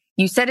 Yeah.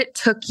 You said it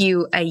took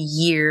you a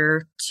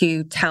year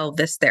to tell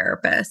this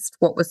therapist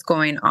what was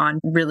going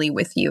on really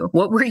with you.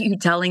 What were you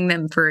telling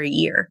them for a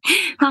year?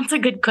 That's a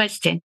good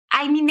question.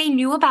 I mean, they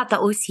knew about the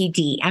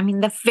OCD. I mean,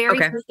 the very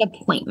first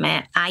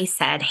appointment, I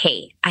said,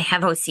 hey, I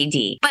have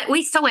OCD. But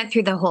we still went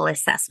through the whole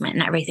assessment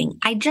and everything.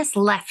 I just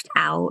left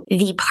out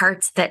the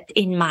parts that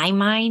in my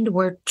mind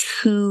were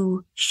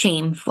too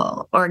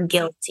shameful or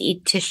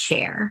guilty to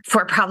share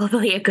for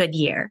probably a good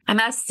year.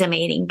 I'm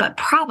estimating, but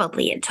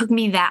probably it took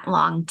me that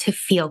long to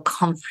feel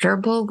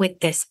comfortable with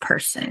this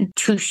person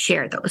to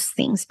share those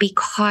things,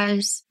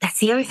 because that's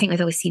the other thing with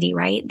OCD,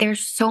 right?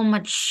 There's so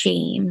much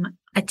shame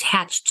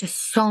attached to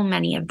so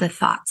many of the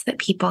thoughts that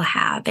people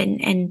have.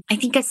 And I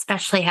think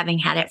especially having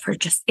had it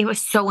it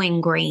was so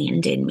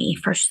ingrained in me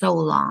for so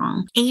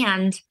long.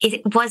 And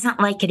it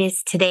wasn't like it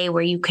is today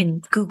where you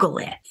can Google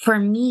it. For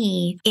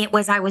me,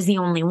 I was the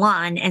only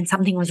one, and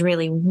something was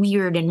really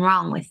weird and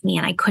wrong with me,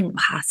 and I couldn't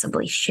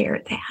possibly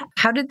share that.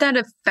 How did that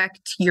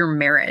affect your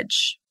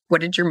marriage? What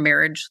did your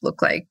marriage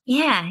look like?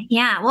 Yeah.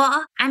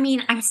 Well, I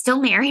mean, I'm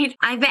still married.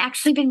 I've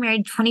actually been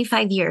married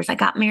 25 years. I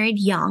got married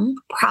young,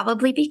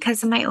 probably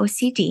because of my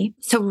OCD.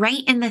 So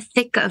right in the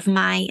thick of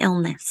my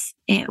illness,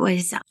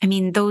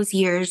 those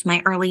years,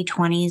 my early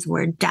 20s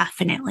were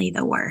definitely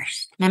the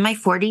worst. I'm in my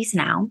 40s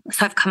now,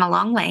 so I've come a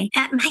long way.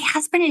 And my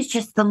husband is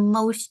just the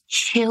most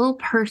chill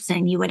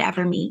person you would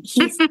ever meet.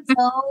 He's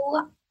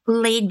so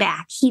laid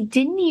back. He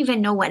didn't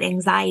even know what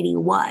anxiety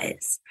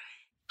was.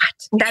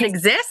 What? That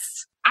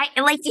exists?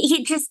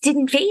 He just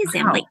didn't faze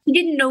him. Wow. Like he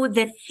didn't know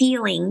the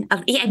feeling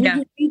of, he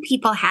knew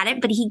people had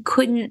it, but he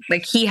couldn't.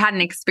 Like he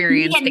hadn't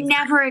experienced He had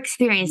never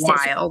experienced it.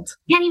 Wild. So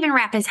he can't even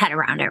wrap his head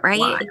around it, right?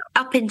 Wild.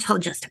 Up until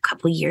just a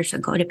couple years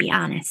ago, to be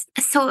honest.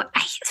 So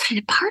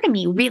part of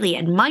me really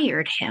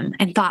admired him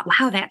and thought,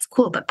 wow, that's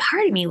cool. But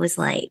part of me was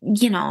like,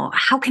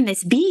 how can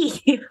this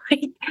be?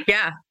 Right?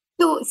 Yeah.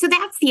 So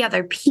that's the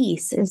other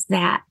piece, is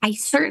that I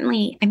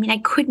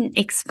couldn't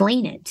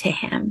explain it to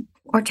him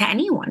or to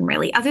anyone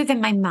really, other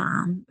than my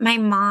mom. My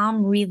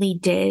mom really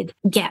did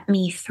get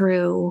me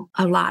through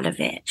a lot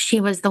of it.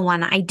 She was the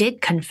one I did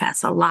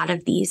confess a lot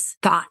of these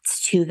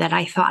thoughts to that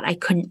I thought I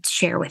couldn't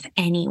share with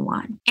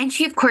anyone. And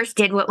she, of course,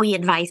 did what we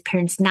advise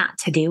parents not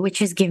to do,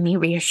 which is give me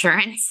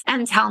reassurance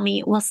and tell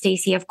me, well,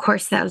 Stacy, of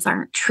course, those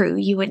aren't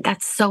true.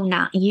 That's so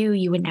not you.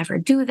 You would never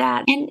do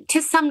that. And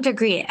to some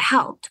degree, it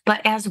helped.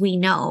 But as we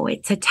know,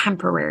 it's a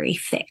temporary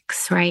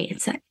fix, right?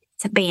 It's a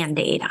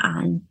Band-Aid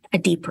on a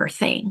deeper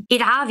thing.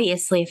 It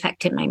obviously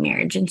affected my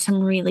marriage in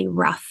some really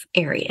rough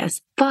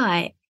areas,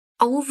 but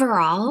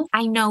overall,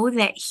 I know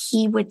that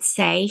he would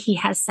say, he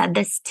has said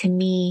this to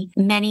me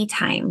many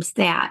times,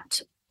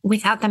 that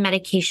without the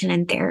medication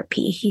and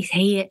therapy,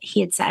 he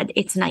had said,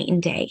 it's night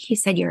and day. He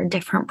said, you're a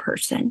different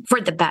person for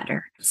the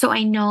better. So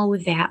I know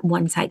that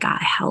once I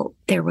got help,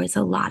 there was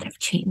a lot of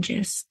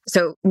changes.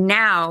 So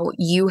now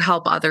you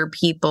help other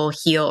people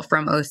heal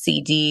from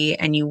OCD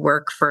and you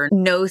work for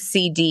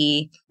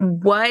NoCD.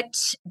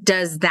 What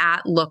does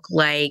that look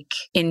like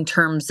in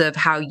terms of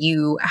how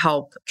you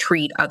help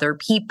treat other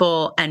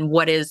people, and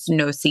what is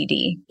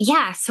NoCD?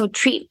 Yeah, so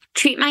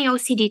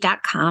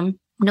treatmyocd.com,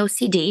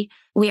 NoCD.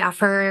 We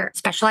offer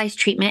specialized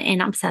treatment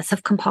in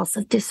obsessive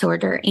compulsive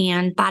disorder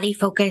and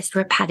body-focused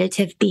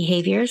repetitive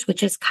behaviors,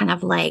 which is kind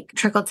of like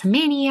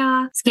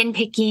trichotillomania, skin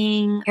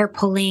picking, hair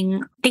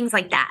pulling, things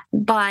like that.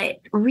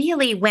 But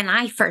really, when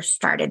I first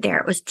started there,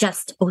 it was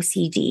just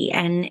OCD.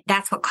 And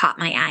that's what caught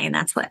my eye. And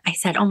that's what I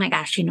said, oh my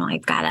gosh,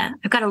 I've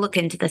got to look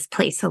into this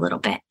place a little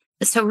bit.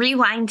 So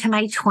rewind to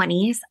my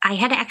 20s. I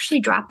had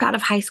actually dropped out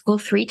of high school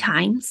 3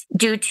 times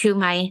due to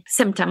my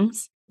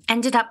symptoms.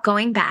 Ended up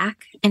going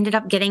back, ended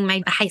up getting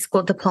my high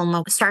school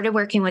diploma, started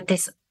working with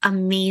this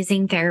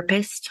amazing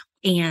therapist.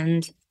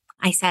 And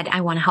I said, I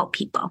want to help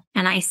people.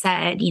 And I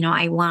said,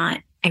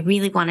 I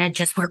really want to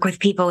just work with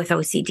people with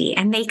OCD.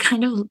 And they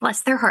kind of,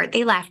 bless their heart,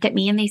 they laughed at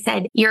me and they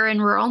said, you're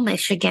in rural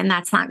Michigan.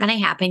 That's not going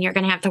to happen. You're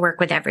going to have to work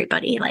with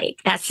everybody. Like,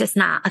 that's just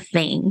not a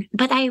thing.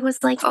 But I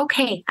was like,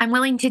 okay, I'm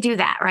willing to do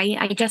that, right?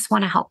 I just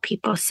want to help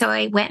people. So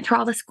I went through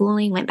all the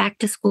schooling, went back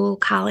to school,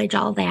 college,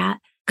 all that,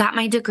 got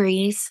my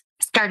degrees.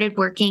 Started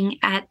working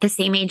at the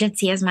same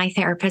agency as my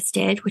therapist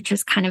did, which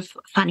was kind of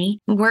funny.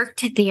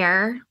 Worked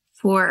there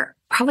for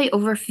probably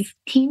over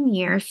 15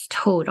 years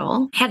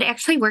total. Had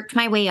actually worked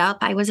my way up.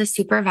 I was a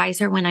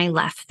supervisor when I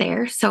left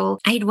there. So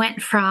I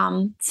went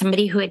from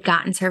somebody who had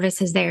gotten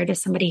services there to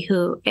somebody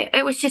who,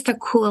 it was just a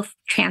cool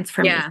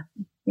transformation.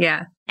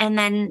 Yeah. And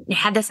then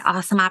had this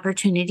awesome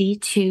opportunity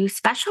to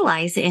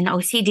specialize in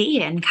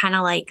OCD, and kind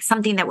of like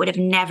something that would have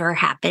never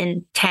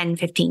happened 10,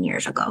 15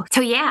 years ago.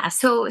 So yeah,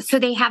 so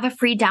they have a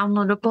free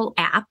downloadable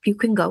app you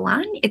can go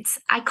on.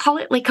 I call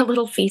it like a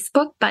little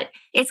Facebook, but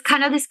it's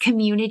kind of this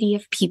community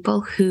of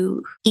people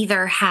who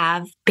either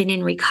have been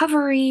in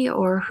recovery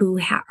or who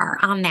are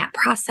on that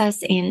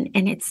process. And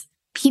it's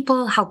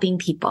people helping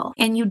people.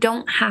 And you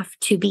don't have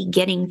to be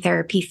getting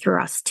therapy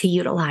through us to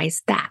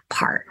utilize that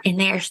part. And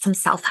there's some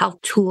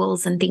self-help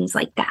tools and things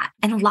like that.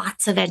 And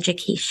lots of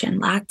education,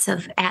 lots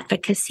of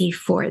advocacy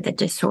for the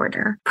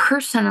disorder.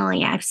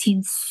 Personally, I've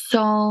seen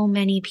so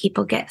many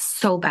people get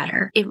so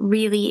better. It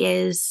really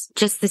is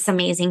just this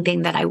amazing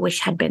thing that I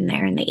wish had been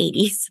there in the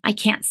 80s. I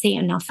can't say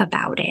enough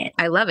about it.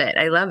 I love it.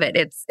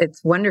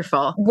 It's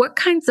wonderful. What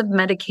kinds of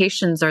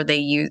medications are they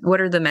using? What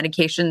are the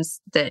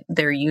medications that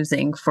they're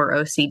using for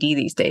OCD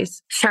these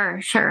days? Sure.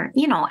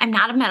 I'm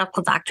not a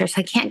medical doctor,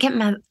 so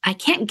I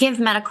can't give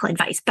medical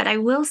advice, but I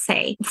will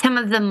say some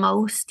of the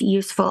most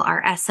useful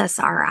are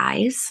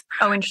SSRIs.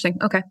 Oh, interesting.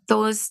 Okay.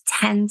 Those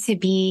tend to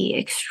be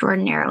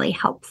extraordinarily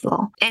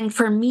helpful. And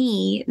for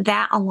me,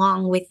 that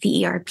along with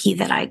the ERP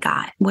that I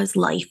got was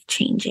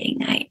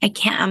life-changing. I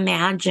can't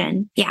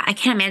imagine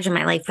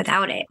my life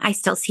without it. I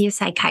still see a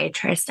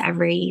psychiatrist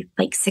every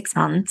 6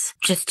 months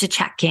just to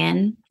check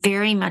in.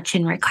 Very much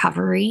in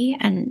recovery.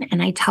 And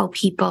I tell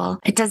people,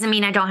 it doesn't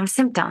mean I don't have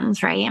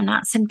symptoms, right? I'm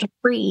not symptom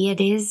free. It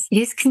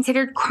is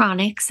considered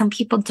chronic. Some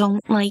people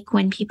don't like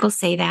when people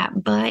say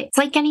that, but it's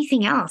like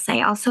anything else.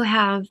 I also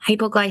have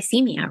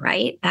hypoglycemia,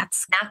 right?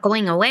 That's not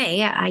going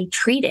away. I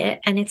treat it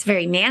and it's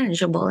very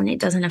manageable and it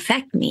doesn't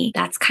affect me.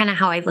 That's kind of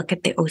how I look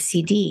at the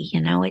OCD.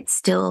 It's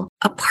still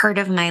a part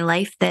of my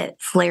life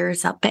that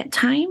flares up at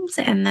times.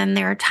 And then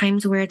there are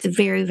times where it's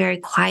very, very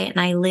quiet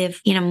and I live,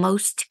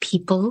 most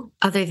people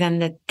other than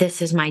that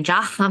this is my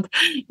job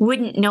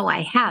wouldn't know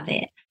I have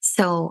it.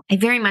 So I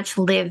very much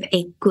live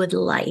a good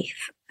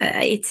life.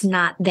 It's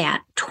not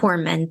that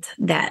torment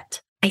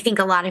that I think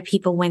a lot of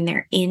people, when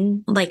they're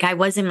in, like I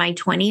was in my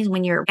 20s,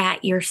 when you're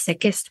at your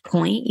sickest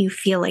point, you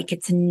feel like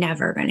it's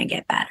never going to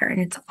get better.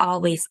 And it's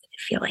always going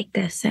to feel like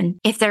this. And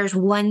if there's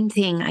one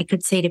thing I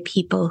could say to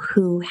people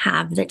who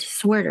have the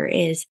disorder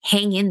is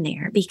hang in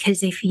there,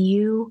 because if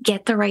you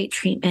get the right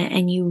treatment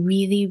and you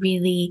really,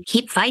 really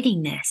keep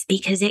fighting this,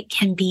 because it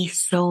can be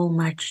so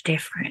much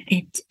different.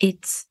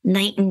 It's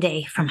night and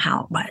day from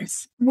how it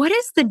was. What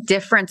is the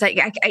difference?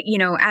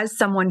 As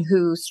someone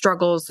who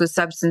struggles with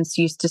substance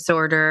use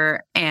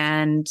disorder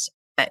and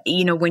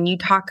when you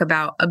talk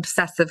about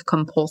obsessive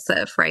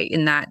compulsive, right?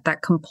 In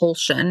that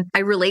compulsion, I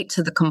relate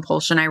to the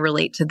compulsion. I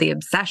relate to the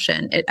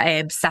obsession. I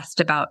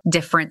obsessed about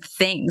different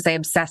things. I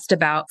obsessed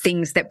about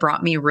things that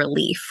brought me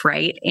relief,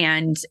 right?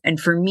 And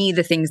for me,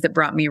 the things that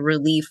brought me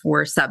relief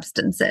were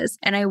substances.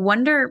 And I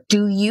wonder,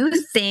 do you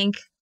think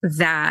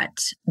that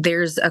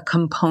there's a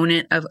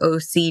component of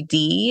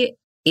OCD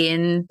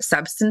in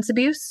substance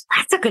abuse?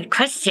 That's a good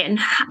question.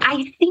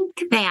 I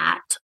think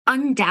that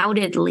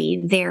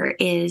undoubtedly there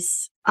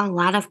is a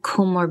lot of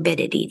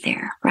comorbidity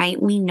there,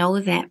 right? We know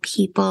that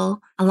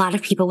a lot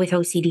of people with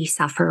OCD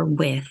suffer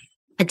with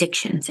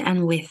addictions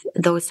and with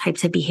those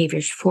types of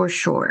behaviors for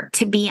sure.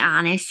 To be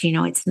honest,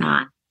 it's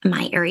not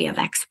my area of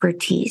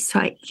expertise, so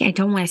I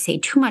don't want to say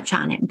too much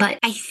on it, but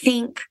I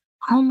think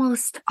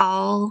almost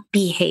all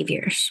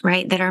behaviors,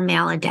 right, that are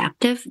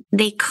maladaptive,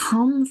 they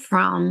come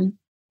from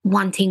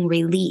wanting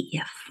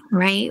relief,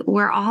 right?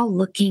 We're all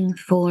looking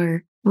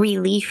for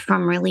relief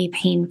from really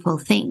painful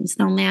things,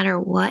 no matter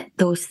what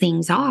those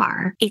things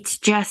are. It's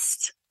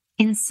just,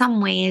 in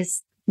some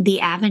ways,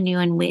 the avenue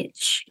in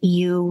which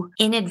you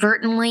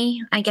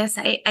inadvertently, I guess,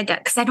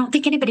 because I don't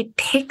think anybody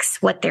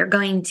picks what they're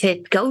going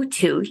to go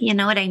to. You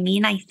know what I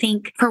mean? I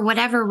think for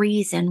whatever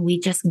reason, we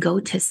just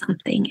go to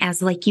something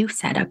as, like you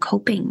said, a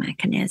coping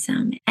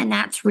mechanism. And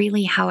that's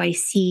really how I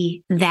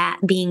see that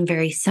being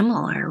very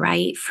similar,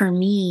 right? For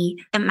me,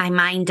 my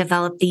mind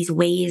developed these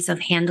ways of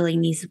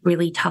handling these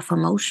really tough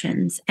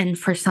emotions. And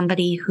for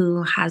somebody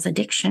who has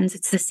addictions,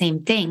 it's the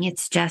same thing.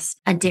 It's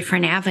just a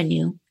different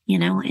avenue.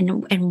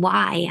 And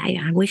why?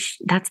 I wish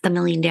that's the $1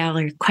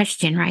 million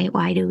question, right?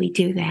 Why do we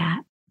do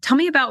that? Tell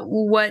me about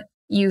what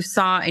you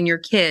saw in your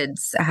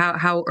kids.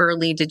 How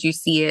early did you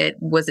see it?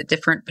 Was it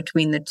different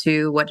between the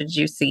two? What did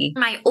you see?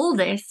 My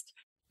oldest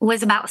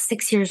was about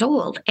 6 years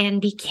old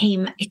and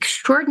became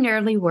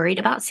extraordinarily worried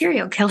about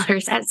serial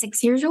killers at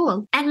 6 years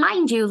old. And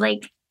mind you,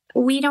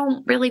 we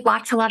don't really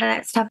watch a lot of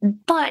that stuff,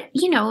 but,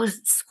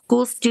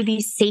 schools do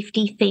these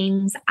safety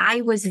things. I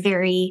was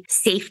very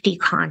safety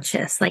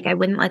conscious. I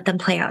wouldn't let them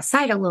play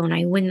outside alone.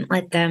 I wouldn't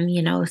let them,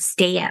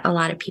 stay at a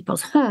lot of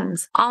people's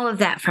homes. All of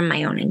that from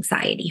my own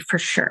anxiety, for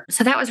sure.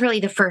 So that was really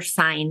the first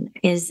sign,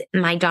 is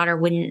my daughter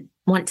wouldn't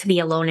want to be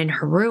alone in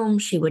her room.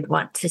 She would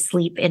want to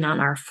sleep in on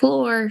our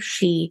floor.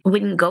 She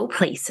wouldn't go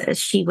places.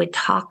 She would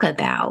talk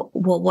about,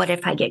 well, what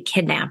if I get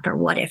kidnapped, or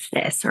what if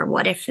this, or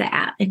what if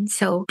that? And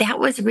so that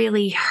was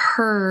really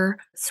her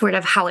sort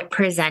of how it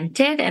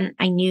presented. And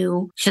I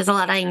knew she has a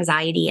lot of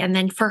anxiety. And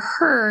then for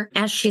her,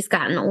 as she's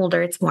gotten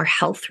older, it's more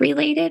health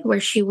related, where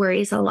she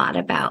worries a lot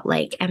about,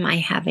 am I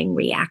having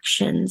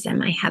reactions?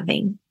 Am I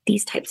having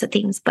these types of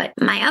things? But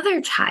my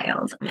other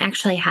child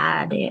actually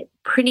had it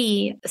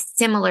pretty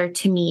similar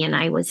to me, and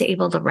I was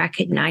able to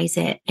recognize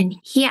it. And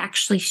he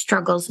actually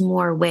struggles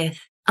more with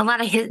a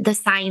lot of the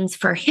signs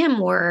for him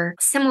were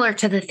similar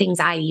to the things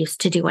I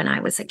used to do when I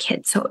was a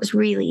kid. So it was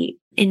really,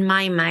 in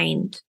my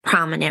mind,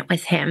 prominent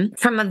with him.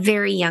 From a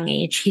very young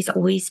age, he's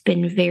always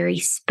been very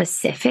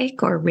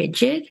specific or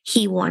rigid.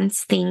 He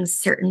wants things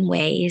certain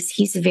ways.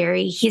 He's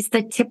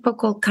the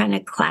typical kind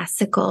of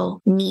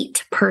classical,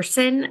 neat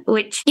person,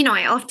 which,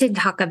 I often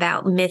talk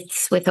about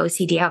myths with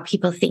OCD, how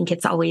people think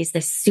it's always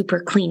this super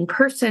clean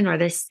person or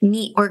this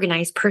neat,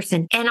 organized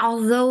person. And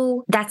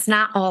although that's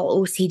not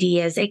all OCD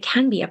is, it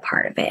can be a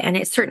part of it. And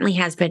it certainly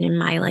has been in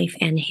my life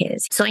and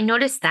his. So I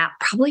noticed that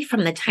probably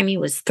from the time he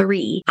was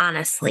 3,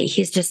 honestly.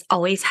 He's just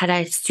always had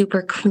a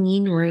super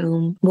clean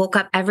room, woke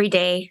up every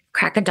day,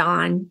 crack of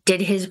dawn,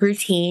 did his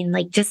routine,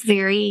 just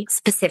very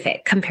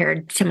specific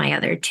compared to my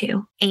other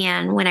two.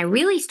 And when I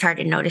really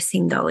started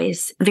noticing, though,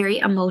 is very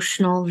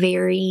emotional,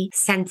 very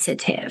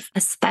sensitive,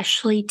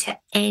 especially to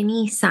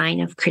any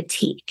sign of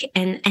critique,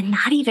 and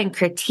not even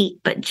critique,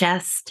 but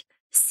just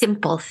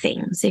simple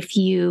things. If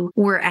you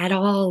were at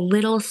all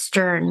little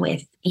stern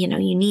with, you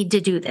need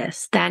to do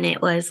this, then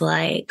it was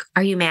like,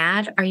 are you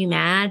mad? Are you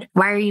mad?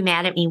 Why are you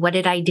mad at me? What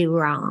did I do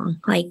wrong?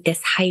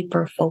 This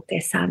hyper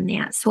focus on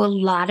that. So a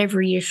lot of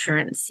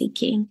reassurance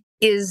seeking.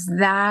 Is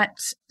that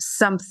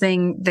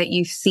something that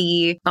you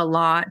see a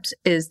lot?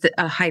 Is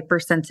a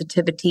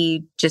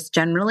hypersensitivity just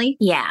generally?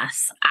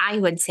 Yes, I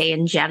would say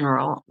in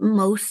general,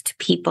 most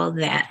people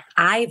that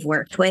I've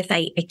worked with,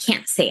 I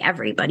can't say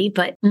everybody,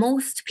 but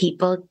most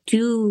people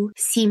do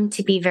seem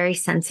to be very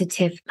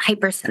sensitive,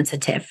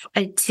 hypersensitive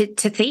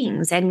to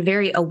things, and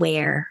very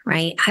aware,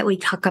 right? How we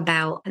talk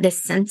about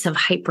this sense of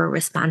hyper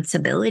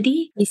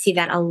responsibility. You see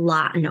that a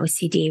lot in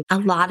OCD. A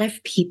lot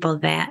of people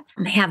that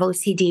have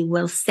OCD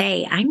will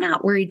say, I'm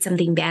not worried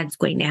something bad's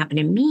going to to happen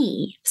to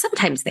me.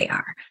 Sometimes they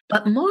are,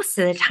 but most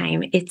of the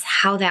time it's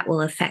how that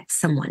will affect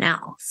someone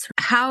else.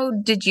 How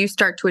did you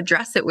start to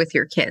address it with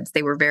your kids?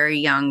 They were very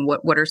young.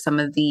 What are some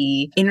of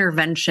the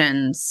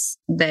interventions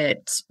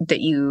that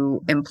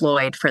you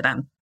employed for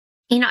them?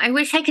 I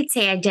wish I could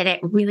say I did it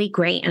really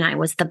great and I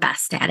was the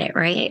best at it,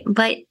 right?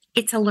 But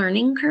it's a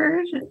learning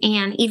curve.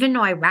 And even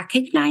though I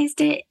recognized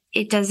it,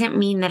 it doesn't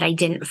mean that I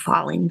didn't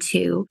fall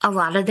into a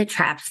lot of the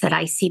traps that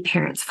I see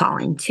parents fall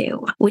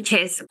into, which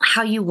is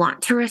how you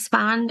want to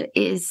respond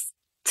is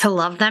to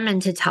love them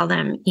and to tell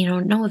them,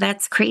 no,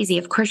 that's crazy.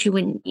 Of course you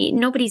wouldn't.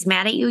 Nobody's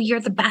mad at you. You're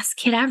the best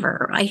kid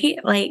ever, right?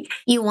 Like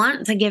you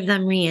want to give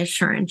them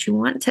reassurance. You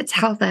want to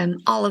tell them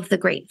all of the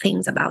great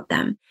things about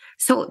them.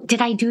 So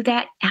did I do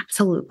that?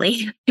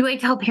 Absolutely. Do I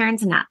tell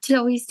parents not to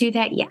always do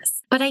that?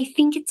 Yes. But I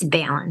think it's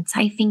balance.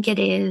 I think it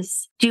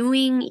is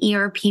doing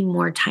ERP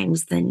more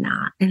times than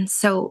not. And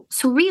so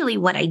really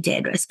what I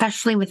did,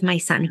 especially with my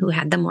son who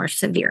had the more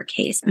severe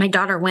case, my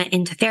daughter went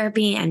into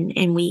therapy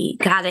and we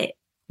got it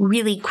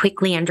really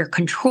quickly under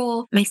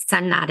control. My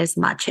son, not as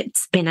much.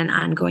 It's been an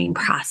ongoing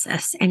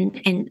process.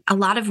 And a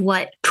lot of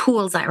what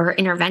tools or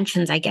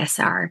interventions, I guess,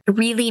 are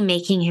really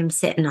making him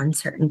sit in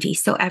uncertainty.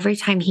 So every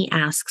time he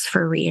asks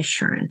for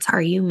reassurance,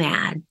 are you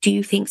mad? Do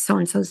you think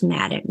so-and-so's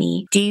mad at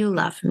me? Do you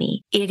love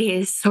me? It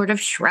is sort of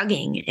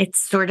shrugging. It's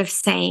sort of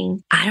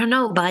saying, I don't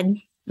know, bud.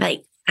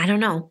 Like, I don't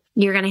know.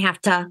 You're going to have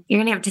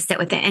to sit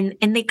with it.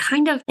 And they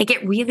kind of, like,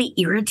 it really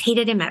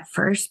irritated him at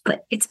first,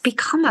 but it's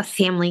become a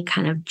family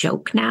kind of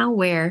joke now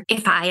where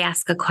if I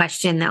ask a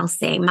question, they'll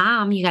say,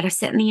 Mom, you got to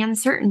sit in the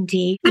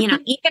uncertainty, even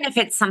if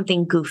it's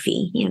something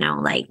goofy,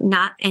 like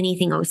not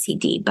anything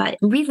OCD, but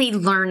really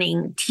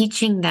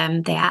teaching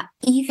them that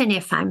even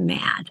if I'm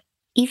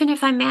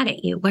mad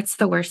at you, what's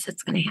the worst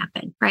that's going to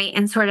happen? Right.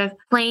 And sort of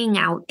playing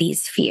out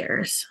these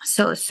fears.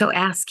 So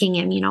asking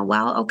him,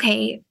 well,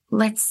 okay,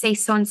 let's say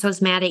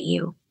so-and-so's mad at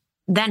you.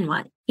 Then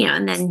what?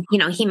 And then,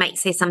 he might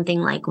say something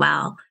like,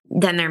 well,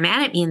 then they're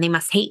mad at me and they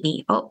must hate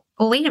me. Oh,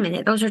 wait a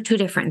minute. Those are two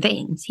different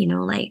things.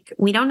 Like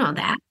we don't know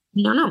that.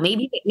 We don't know.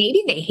 Maybe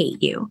they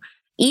hate you.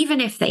 Even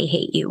if they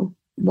hate you,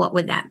 what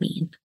would that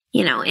mean?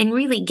 And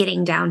really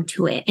getting down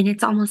to it. And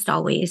it's almost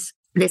always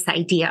this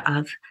idea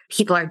of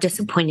people are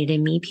disappointed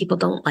in me. People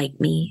don't like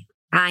me.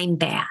 I'm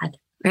bad.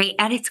 Right?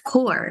 At its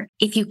core,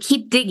 if you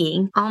keep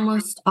digging,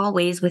 almost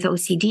always with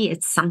OCD,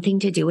 it's something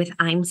to do with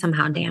I'm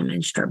somehow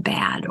damaged or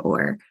bad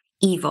or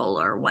evil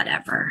or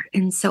whatever.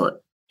 And so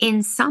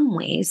in some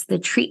ways, the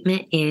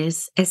treatment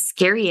is, as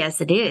scary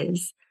as it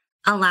is,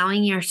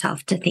 allowing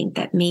yourself to think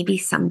that maybe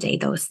someday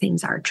those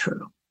things are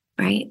true,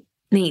 right?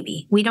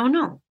 Maybe. We don't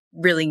know.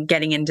 Really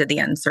getting into the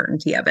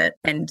uncertainty of it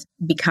and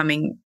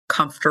becoming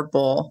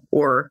comfortable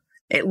or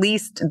at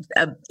least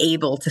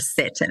able to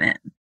sit in it.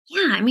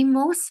 Yeah, I mean,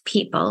 most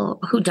people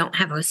who don't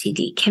have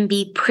OCD can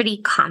be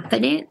pretty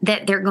confident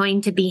that they're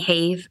going to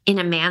behave in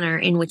a manner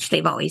in which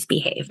they've always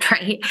behaved,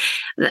 right?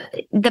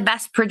 The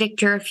best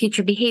predictor of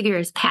future behavior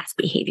is past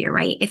behavior,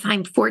 right? If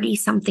I'm 40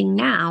 something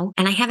now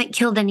and I haven't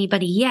killed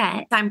anybody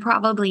yet, I'm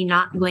probably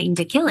not going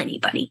to kill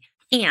anybody.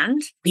 And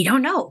we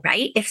don't know,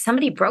 right? If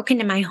somebody broke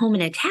into my home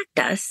and attacked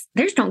us,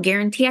 there's no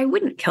guarantee I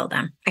wouldn't kill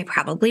them. I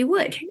probably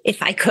would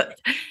if I could.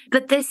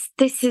 But this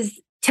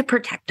is to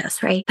protect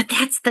us, right? But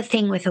that's the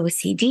thing with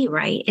OCD,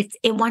 right?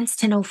 It wants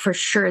to know for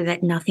sure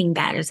that nothing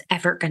bad is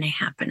ever going to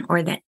happen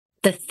or that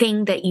the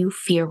thing that you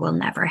fear will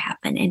never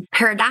happen. And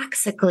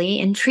paradoxically,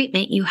 in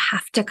treatment, you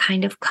have to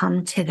kind of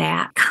come to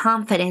that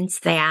confidence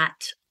that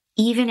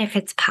even if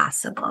it's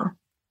possible,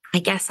 I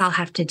guess I'll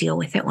have to deal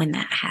with it when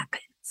that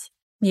happens.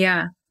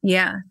 Yeah.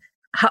 Yeah.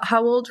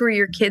 How old were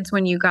your kids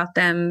when you got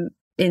them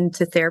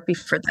into therapy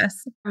for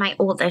this? My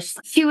oldest,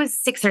 she was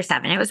 6 or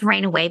 7. It was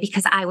right away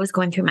because I was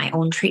going through my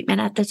own treatment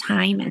at the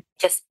time. And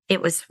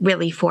it was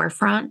really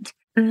forefront.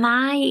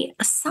 My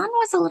son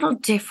was a little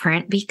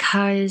different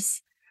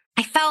because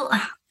I felt,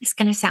 it's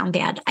going to sound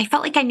bad. I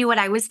felt like I knew what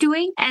I was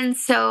doing. And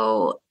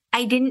so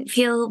I didn't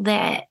feel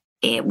that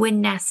it would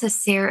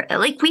necessarily,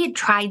 like we had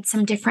tried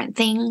some different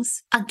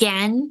things.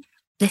 Again,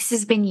 this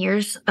has been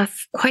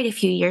quite a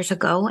few years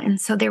ago.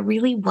 And so there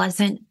really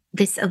wasn't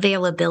this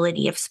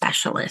availability of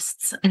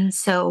specialists. And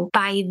so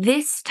by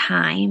this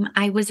time,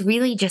 I was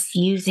really just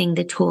using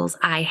the tools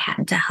I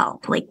had to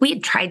help. Like we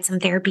had tried some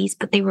therapies,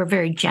 but they were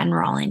very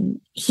general and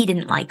he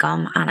didn't like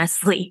them,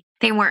 honestly.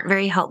 They weren't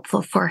very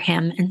helpful for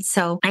him. And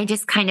so I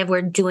just kind of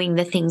were doing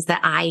the things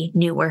that I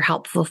knew were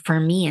helpful for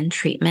me in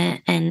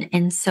treatment. And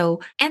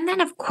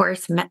then of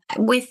course,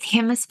 with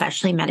him,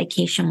 especially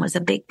medication was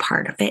a big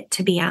part of it,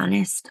 to be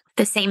honest.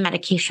 The same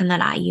medication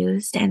that I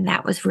used, and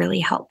that was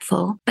really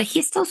helpful. But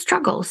he still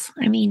struggles.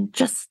 I mean,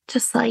 just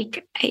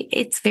like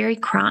it's very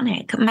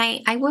chronic.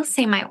 I will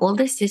say my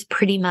oldest is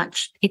pretty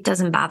much, it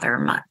doesn't bother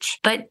him much,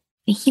 but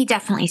he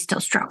definitely still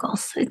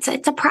struggles. It's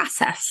a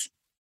process.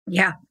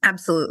 Yeah,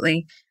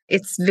 absolutely.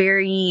 It's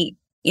very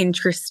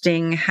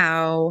interesting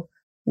how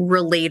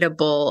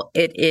relatable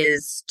it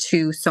is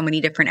to so many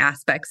different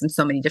aspects and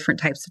so many different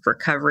types of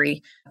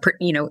recovery.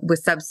 With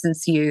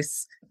substance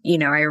use,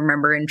 I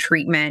remember in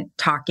treatment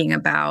talking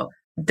about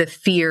the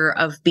fear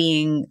of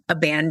being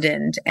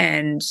abandoned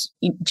and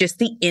just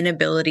the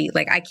inability,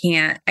 like, I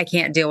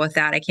can't deal with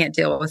that. I can't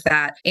deal with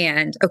that.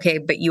 And okay,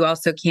 but you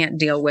also can't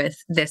deal with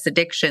this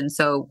addiction.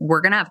 So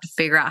we're going to have to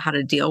figure out how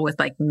to deal with,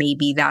 like,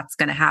 maybe that's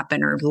going to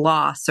happen, or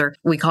loss, or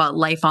we call it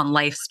life on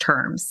life's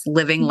terms,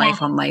 living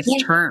life on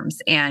life's terms.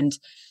 And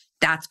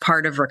that's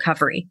part of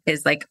recovery,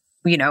 is like,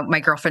 my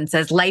girlfriend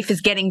says life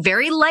is getting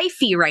very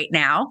lifey right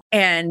now.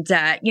 And,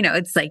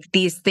 it's like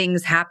these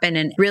things happen,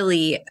 and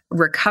really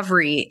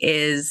recovery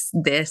is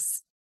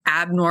this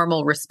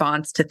abnormal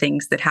response to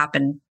things that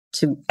happen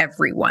to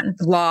everyone.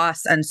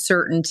 Loss,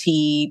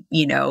 uncertainty,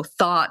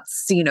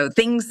 thoughts,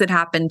 things that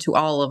happen to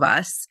all of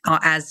us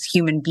as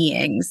human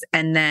beings.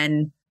 And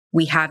then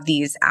we have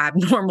these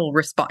abnormal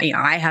response.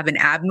 I have an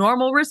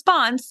abnormal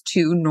response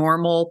to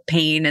normal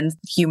pain and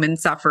human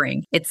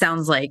suffering. It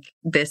sounds like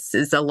this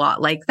is a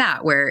lot like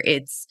that, where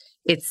it's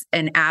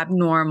an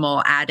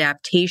abnormal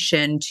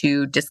adaptation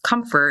to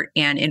discomfort.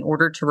 And in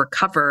order to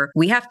recover,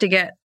 we have to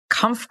get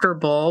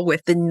comfortable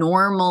with the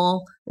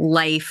normal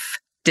life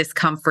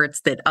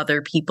discomforts that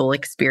other people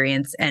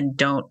experience, and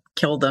don't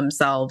kill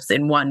themselves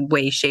in one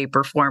way, shape,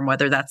 or form,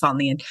 whether that's on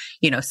the,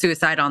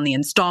 suicide on the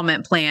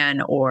installment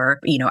plan or,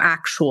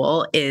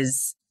 actual.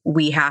 Is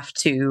we have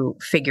to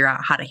figure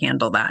out how to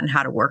handle that and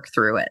how to work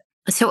through it.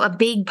 So a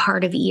big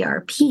part of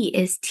ERP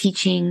is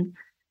teaching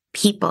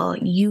people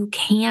you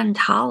can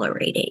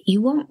tolerate it. You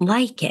won't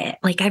like it.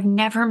 Like, I've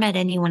never met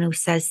anyone who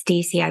says,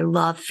 Stacy, I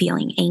love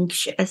feeling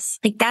anxious.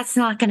 Like, that's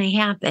not going to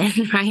happen,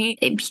 right?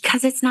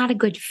 Because it's not a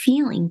good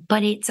feeling,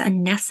 but it's a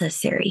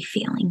necessary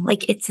feeling.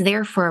 Like, it's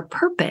there for a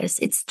purpose.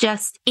 It's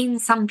just, in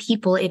some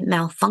people, it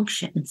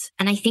malfunctions.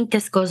 And I think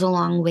this goes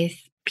along with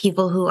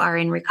people who are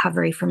in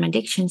recovery from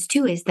addictions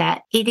too, is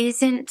that it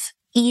isn't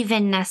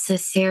even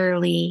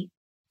necessarily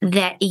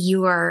that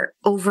you are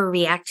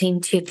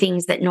overreacting to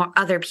things that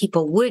other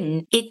people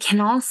wouldn't. It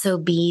can also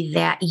be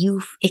that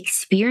you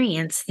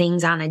experience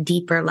things on a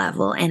deeper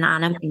level and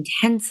on an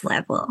intense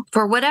level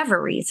for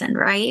whatever reason,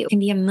 right? It can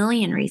be a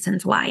million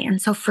reasons why.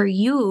 And so for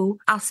you,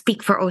 I'll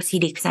speak for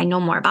OCD because I know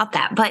more about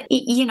that. But,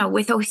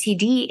 with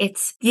OCD,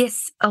 it's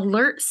this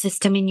alert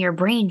system in your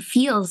brain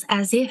feels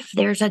as if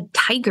there's a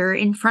tiger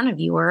in front of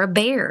you or a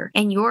bear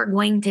and you're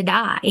going to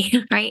die,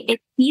 right?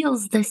 It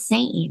feels the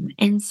same.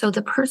 And so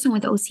the person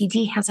with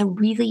OCD has a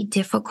really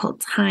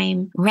difficult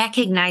time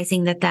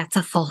recognizing that that's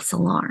a false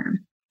alarm.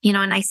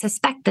 And I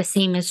suspect the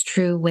same is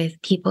true with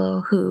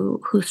people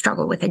who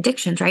struggle with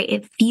addictions, right?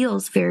 It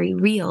feels very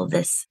real,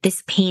 this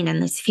pain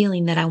and this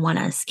feeling that I want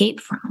to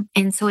escape from.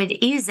 And so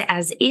it is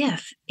as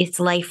if it's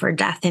life or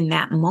death in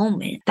that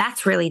moment.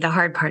 That's really the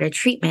hard part of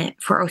treatment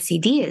for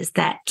OCD, is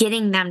that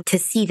getting them to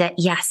see that,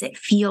 yes, it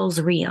feels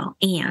real,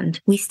 and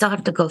we still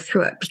have to go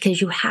through it,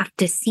 because you have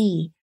to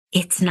see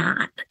it's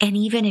not. And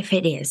even if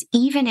it is,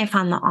 even if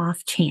on the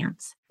off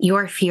chance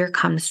your fear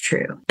comes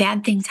true,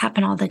 bad things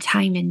happen all the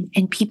time,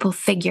 and people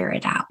figure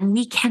it out. And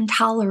we can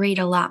tolerate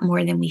a lot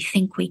more than we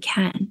think we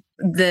can.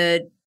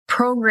 The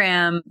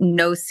program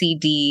No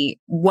CD,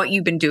 what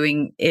you've been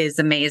doing is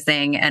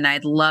amazing. And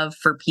I'd love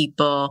for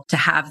people to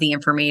have the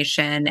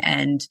information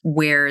and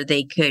where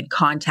they could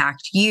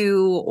contact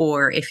you,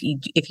 or if you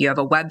have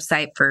a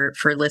website for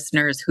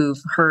listeners who've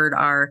heard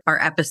our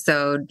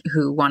episode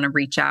who want to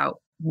reach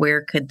out.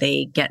 Where could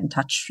they get in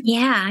touch?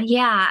 Yeah.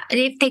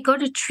 If they go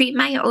to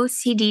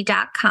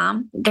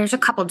treatmyocd.com, there's a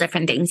couple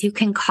different things. You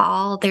can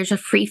call. There's a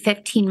free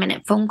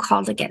 15-minute phone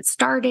call to get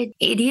started.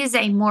 It is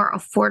a more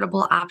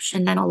affordable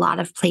option than a lot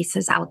of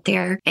places out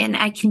there. And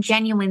I can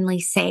genuinely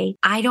say,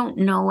 I don't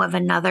know of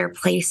another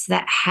place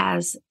that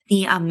has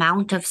the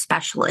amount of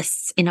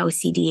specialists in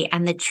OCD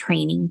and the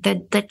training.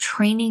 The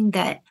training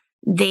that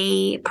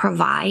they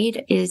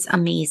provide is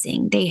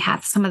amazing. They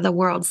have some of the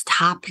world's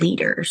top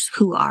leaders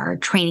who are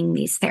training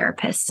these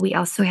therapists. We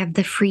also have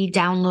the free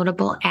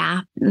downloadable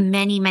app.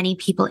 Many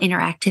people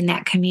interact in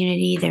that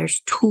community.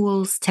 There's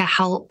tools to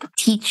help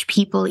teach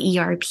people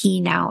ERP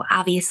now.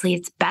 Obviously,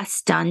 it's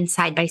best done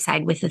side by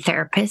side with a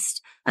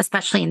therapist,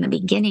 especially in the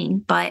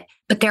beginning, but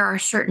there are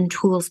certain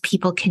tools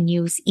people can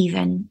use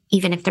even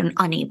if they're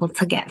unable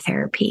to get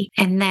therapy.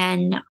 And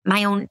then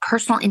my own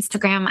personal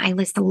Instagram, I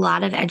list a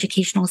lot of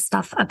educational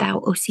stuff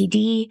about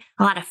OCD,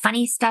 a lot of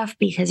funny stuff,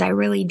 because I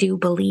really do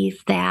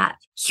believe that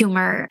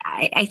humor,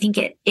 I think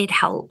it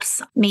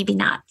helps. Maybe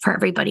not for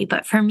everybody,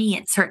 but for me,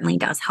 it certainly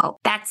does help.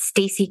 That's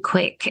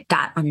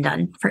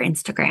stacyquick.undone for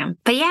Instagram.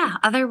 But yeah,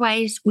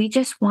 otherwise, we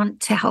just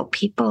want to help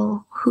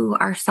people who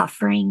are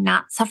suffering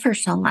not suffer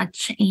so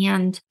much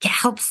and get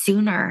help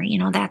sooner.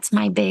 That's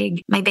my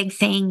big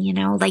thing,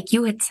 like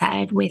you had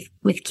said with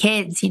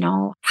kids,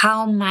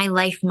 how my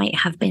life might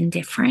have been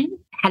different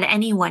had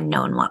anyone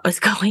known what was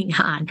going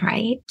on,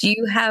 right? Do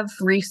you have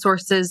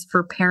resources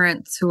for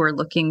parents who are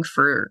looking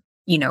for,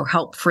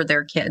 help for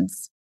their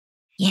kids?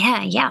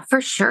 Yeah, for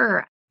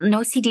sure.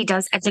 NoCD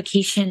does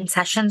education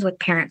sessions with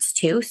parents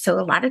too. So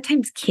a lot of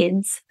times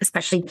kids,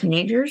 especially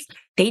teenagers,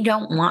 they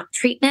don't want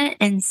treatment.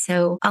 And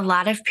so a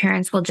lot of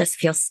parents will just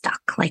feel stuck.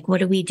 Like, what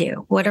do we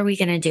do? What are we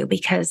going to do?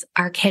 Because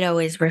our kiddo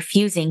is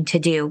refusing to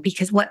do,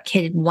 because what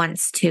kid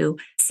wants to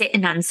sit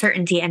in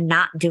uncertainty and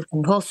not do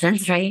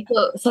compulsions, right?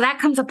 So that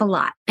comes up a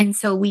lot. And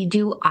so we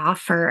do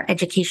offer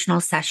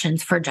educational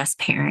sessions for just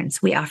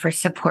parents. We offer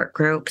support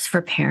groups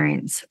for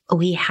parents.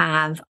 We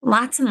have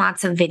lots and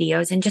lots of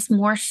videos and just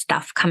more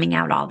stuff coming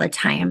out all the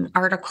time.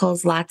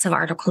 Articles, lots of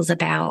articles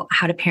about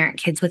how to parent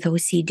kids with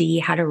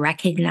OCD, how to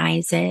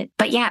recognize it.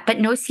 But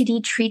an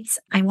OCD treats,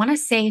 I want to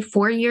say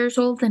 4 years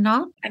old and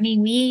up. I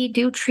mean, we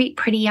do treat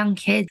pretty young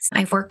kids.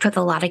 I've worked with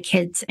a lot of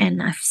kids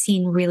and I've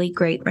seen really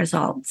great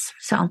results.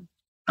 So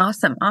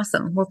awesome.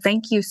 Well,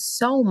 thank you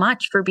so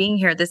much for being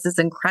here. This is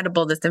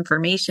incredible. This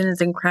information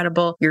is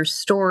incredible. Your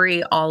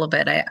story, all of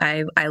it.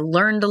 I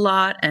learned a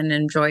lot and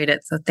enjoyed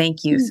it. So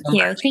thank you so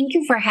much. Thank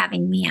you for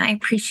having me. I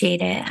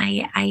appreciate it.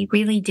 I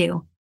really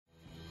do.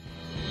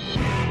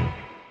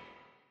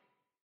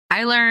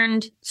 I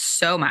learned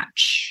so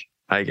much.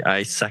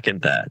 I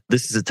second that.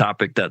 This is a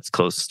topic that's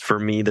close for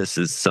me. This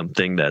is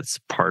something that's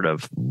part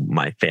of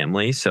my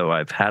family. So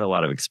I've had a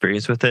lot of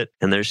experience with it.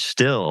 And there's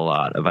still a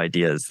lot of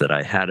ideas that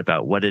I had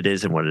about what it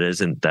is and what it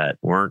isn't that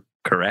weren't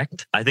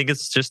correct. I think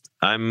it's just,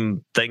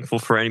 I'm thankful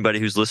for anybody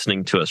who's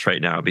listening to us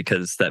right now,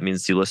 because that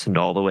means you listened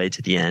all the way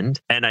to the end.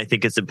 And I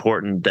think it's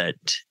important that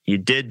you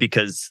did,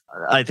 because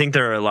I think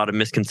there are a lot of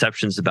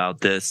misconceptions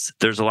about this.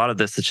 There's a lot of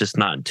this that's just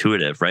not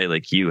intuitive, right?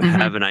 Like you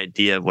have an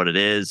idea of what it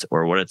is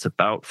or what it's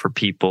about for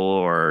people,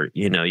 or,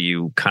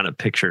 you kind of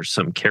picture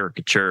some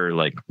caricature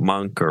like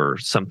Monk or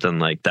something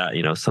like that,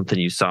 something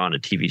you saw on a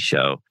TV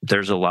show.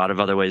 There's a lot of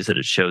other ways that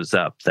it shows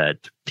up that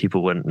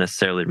people wouldn't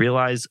necessarily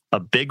realize. A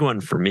big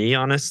one for me,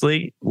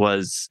 honestly,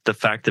 was the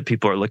fact that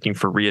people are looking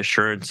for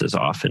reassurances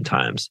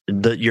oftentimes.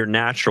 Your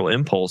natural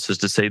impulse is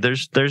to say,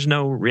 there's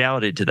no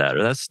reality to that,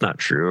 or that's not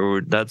true,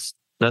 or that's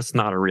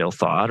not a real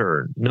thought,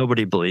 or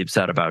nobody believes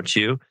that about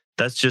you.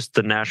 That's just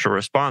the natural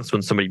response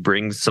when somebody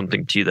brings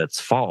something to you that's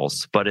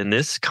false. But in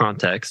this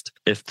context,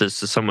 if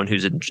this is someone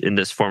who's in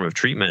this form of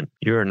treatment,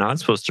 you are not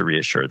supposed to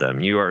reassure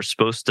them. You are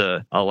supposed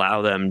to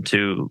allow them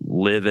to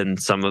live in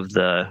some of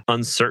the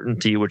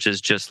uncertainty, which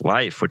is just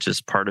life, which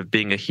is part of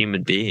being a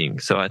human being.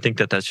 So I think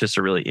that that's just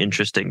a really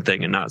interesting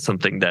thing and not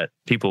something that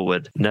people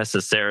would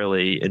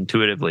necessarily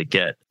intuitively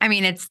get. I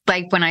mean, it's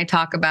like when I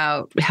talk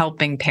about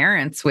helping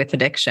parents with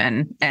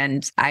addiction,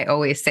 and I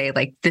always say,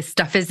 like, this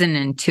stuff isn't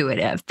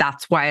intuitive.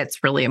 That's why it's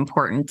really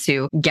important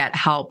to get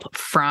help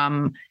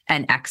from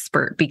an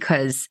expert,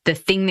 because the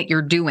thing that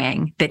you're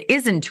doing that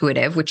is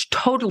intuitive, which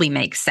totally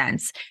makes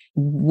sense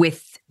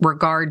with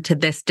regard to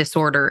this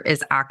disorder,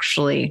 is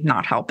actually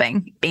not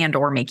helping and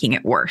or making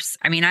it worse.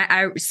 I mean,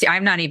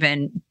 I'm not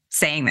even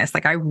saying this,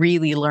 like, I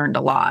really learned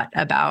a lot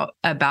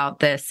about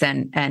this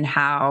and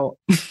how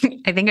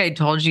I think I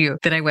told you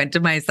that I went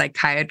to my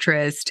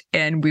psychiatrist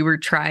and we were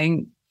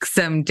trying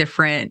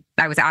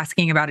I was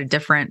asking about a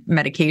different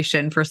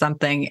medication for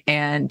something.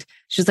 And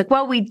she's like,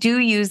 well, we do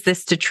use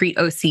this to treat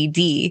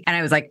OCD. And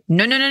I was like,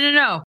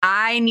 no.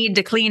 I need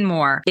to clean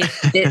more.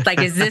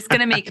 Is this going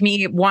to make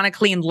me want to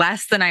clean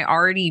less than I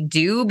already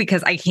do?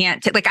 Because I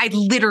can't, I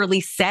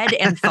literally said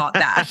and thought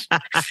that.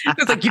 I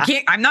was like,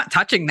 I'm not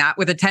touching that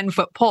with a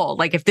 10-foot pole.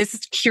 Like, if this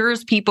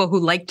cures people who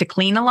like to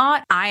clean a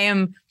lot,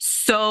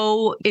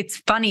 it's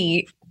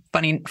funny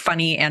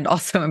and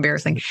also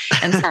embarrassing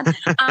and sad.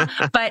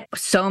 But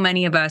so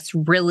many of us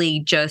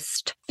really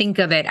just think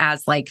of it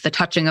as like the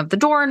touching of the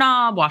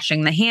doorknob,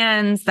 washing the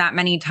hands that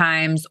many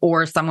times,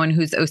 or someone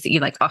who's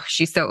OCD, like, oh,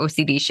 she's so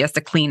OCD, she has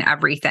to clean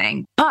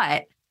everything.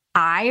 But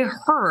I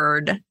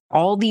heard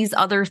all these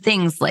other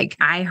things. Like,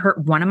 I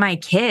heard one of my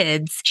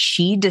kids,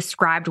 she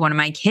described one of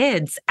my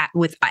kids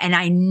and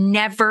I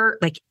never,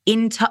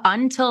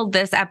 until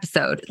this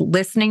episode,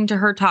 listening to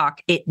her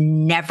talk, it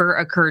never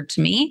occurred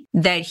to me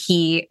that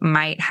he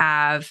might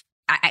have,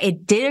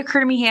 it did occur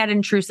to me he had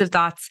intrusive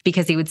thoughts,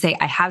 because he would say,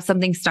 I have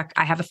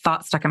a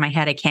thought stuck in my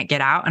head, I can't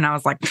get out. And I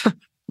was like,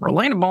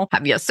 relatable.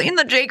 Have you seen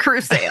the J. Crew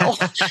sale?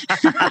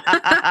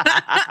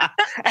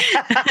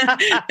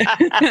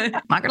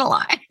 Not gonna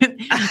lie.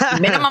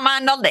 Been in my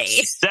mind all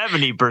day.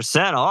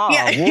 70% off.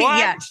 Yeah. What?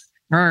 Yeah.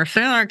 Or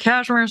a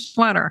cashmere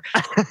sweater.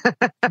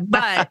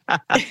 But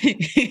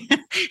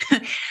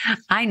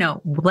I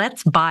know,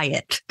 let's buy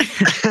it.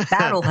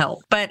 That'll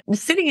help. But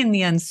sitting in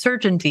the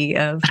uncertainty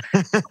of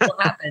what will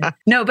happen.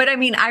 No, but I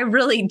mean, I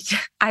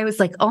was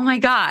like, oh my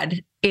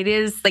God. It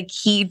is like,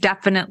 he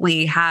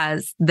definitely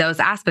has those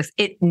aspects.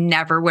 It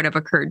never would have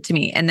occurred to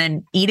me. And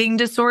then eating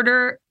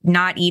disorder,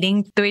 not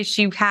eating the way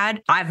she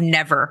had, I've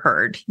never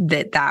heard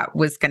that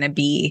was going to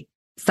be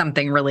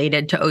something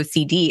related to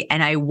OCD.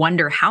 And I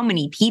wonder how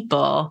many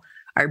people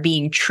are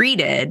being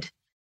treated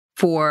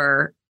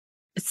for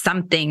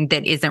something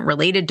that isn't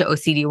related to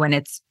OCD when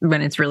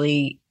it's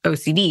really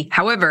OCD.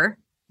 However,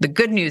 the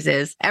good news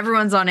is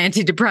everyone's on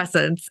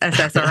antidepressants,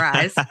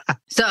 SSRIs.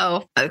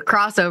 So a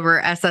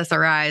crossover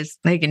SSRIs,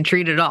 they can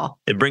treat it all.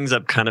 It brings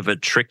up kind of a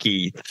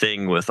tricky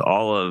thing with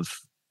all of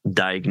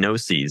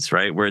diagnoses,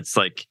 right? Where it's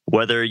like,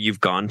 whether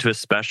you've gone to a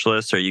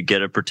specialist or you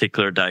get a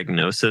particular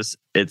diagnosis,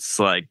 it's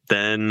like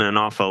then an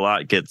awful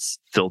lot gets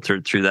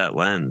filtered through that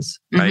lens,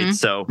 right? Mm-hmm.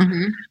 So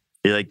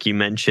like you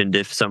mentioned,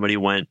 if somebody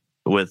went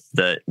with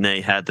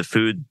they had the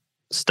food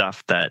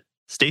stuff that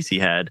Stacy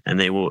had, and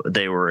they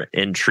were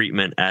in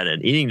treatment at an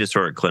eating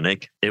disorder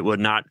clinic, it would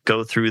not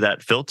go through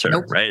that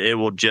filter, right? It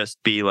will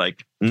just be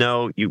like,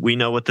 no, we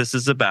know what this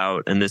is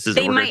about, and this is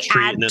They we're going might to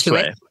treat add in this to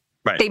way. it.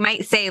 Right. They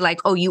might say like,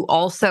 oh, you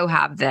also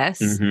have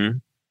this,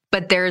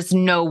 but there's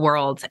no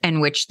world in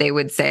which they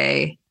would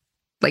say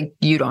like,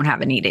 you don't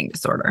have an eating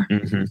disorder.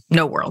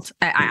 No world.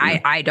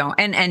 I don't.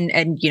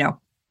 And you know,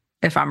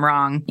 if I'm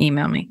wrong,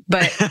 email me.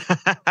 But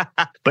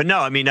but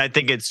no, I mean, I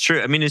think it's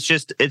true. I mean, it's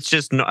just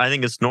I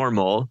think it's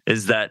normal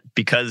is that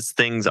because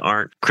things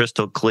aren't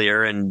crystal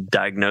clear and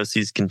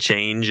diagnoses can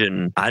change,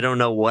 and I don't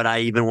know what I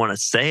even want to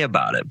say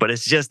about it, but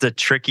it's just a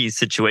tricky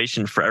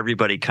situation for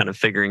everybody kind of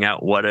figuring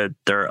out what are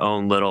their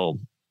own little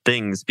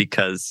things,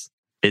 because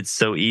it's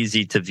so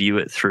easy to view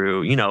it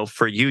through, you know,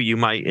 for you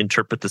might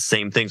interpret the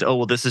same things. Oh,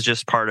 well, this is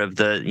just part of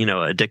the, you know,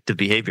 addictive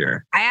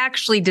behavior. I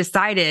actually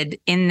decided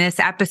in this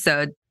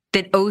episode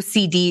that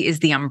OCD is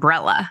the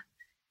umbrella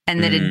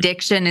and that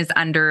addiction is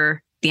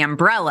under the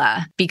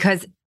umbrella,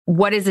 because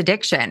what is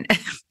addiction?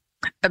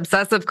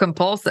 Obsessive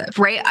compulsive,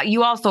 right?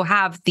 You also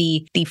have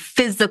the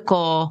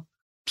physical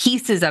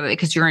pieces of it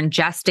because you're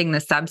ingesting the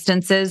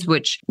substances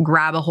which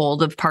grab a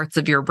hold of parts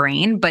of your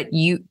brain, but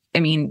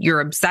you're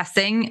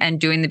obsessing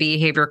and doing the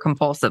behavior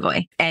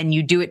compulsively, and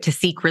you do it to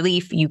seek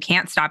relief. You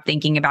can't stop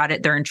thinking about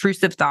it. They're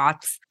intrusive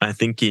thoughts. I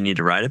think you need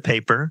to write a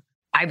paper.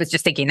 I was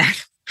just thinking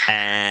that.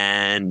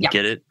 And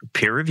get it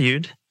peer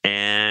reviewed,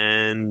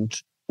 and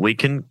we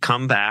can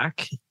come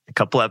back a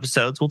couple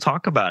episodes. We'll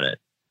talk about it.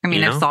 I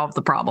mean, I've solved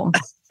the problem.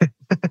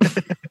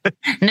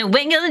 New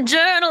England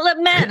Journal of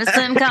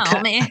Medicine,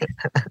 call me.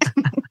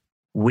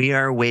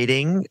 We're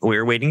waiting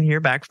to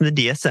hear back from the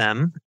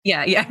DSM.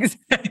 Yeah,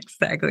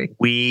 exactly.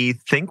 We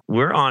think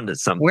we're on to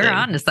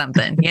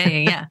something.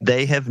 Yeah.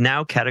 They have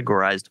now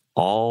categorized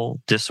all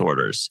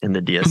disorders in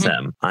the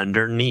DSM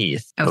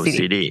underneath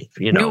OCD.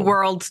 You know, New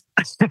World.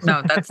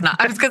 No, that's not.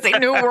 I was going to say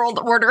New World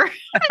Order.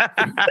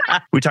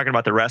 We talking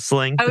about the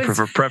wrestling,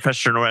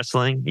 professional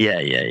wrestling? Yeah.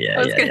 I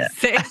was going to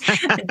say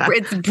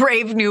it's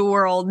Brave New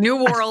World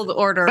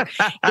Order.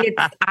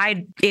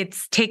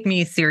 It's take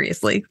me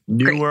seriously.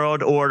 New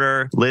World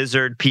Order,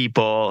 lizard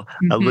people,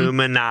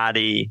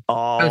 Illuminati,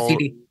 all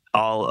OCD,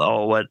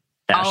 all what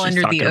Ash all is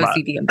under the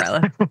OCD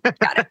umbrella.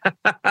 Got it.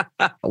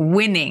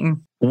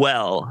 Winning.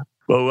 Well,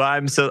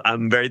 I'm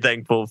very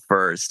thankful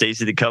for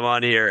Stacy to come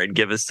on here and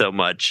give us so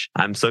much.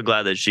 I'm so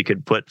glad that she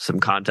could put some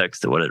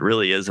context to what it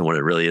really is and what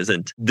it really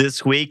isn't.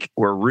 This week,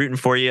 we're rooting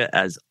for you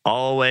as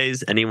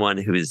always. Anyone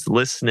who is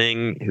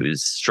listening,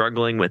 who's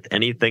struggling with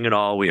anything at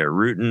all, we are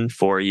rooting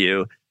for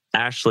you.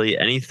 Ashley,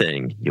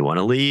 anything you want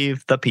to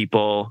leave the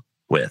people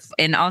with?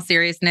 In all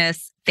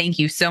seriousness, thank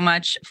you so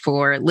much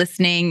for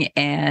listening,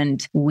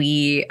 and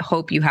we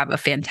hope you have a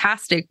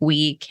fantastic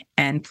week.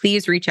 And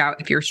please reach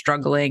out if you're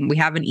struggling. We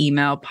have an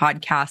email,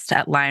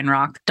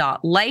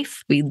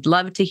 podcast@lionrock.life. We'd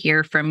love to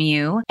hear from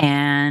you,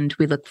 and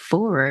we look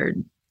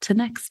forward to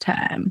next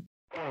time.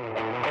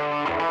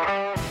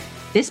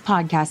 This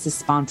podcast is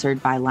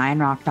sponsored by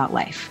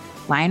lionrock.life.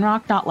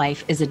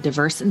 Lionrock.life is a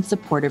diverse and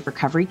supportive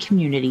recovery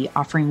community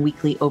offering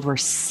weekly over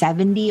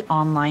 70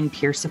 online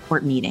peer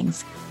support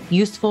meetings,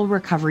 useful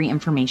recovery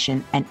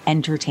information, and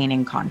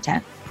entertaining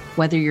content.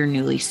 Whether you're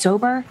newly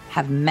sober,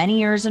 have many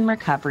years in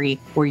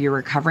recovery, or you're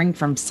recovering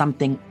from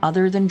something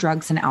other than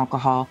drugs and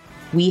alcohol,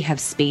 we have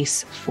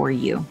space for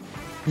you.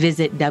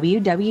 Visit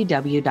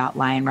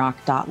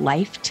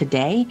www.lionrock.life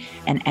today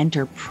and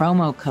enter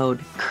promo code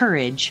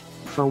COURAGE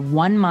for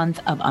 1 month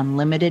of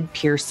unlimited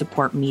peer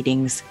support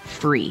meetings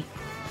free.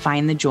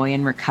 Find the joy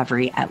in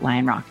recovery at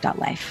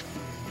lionrock.life.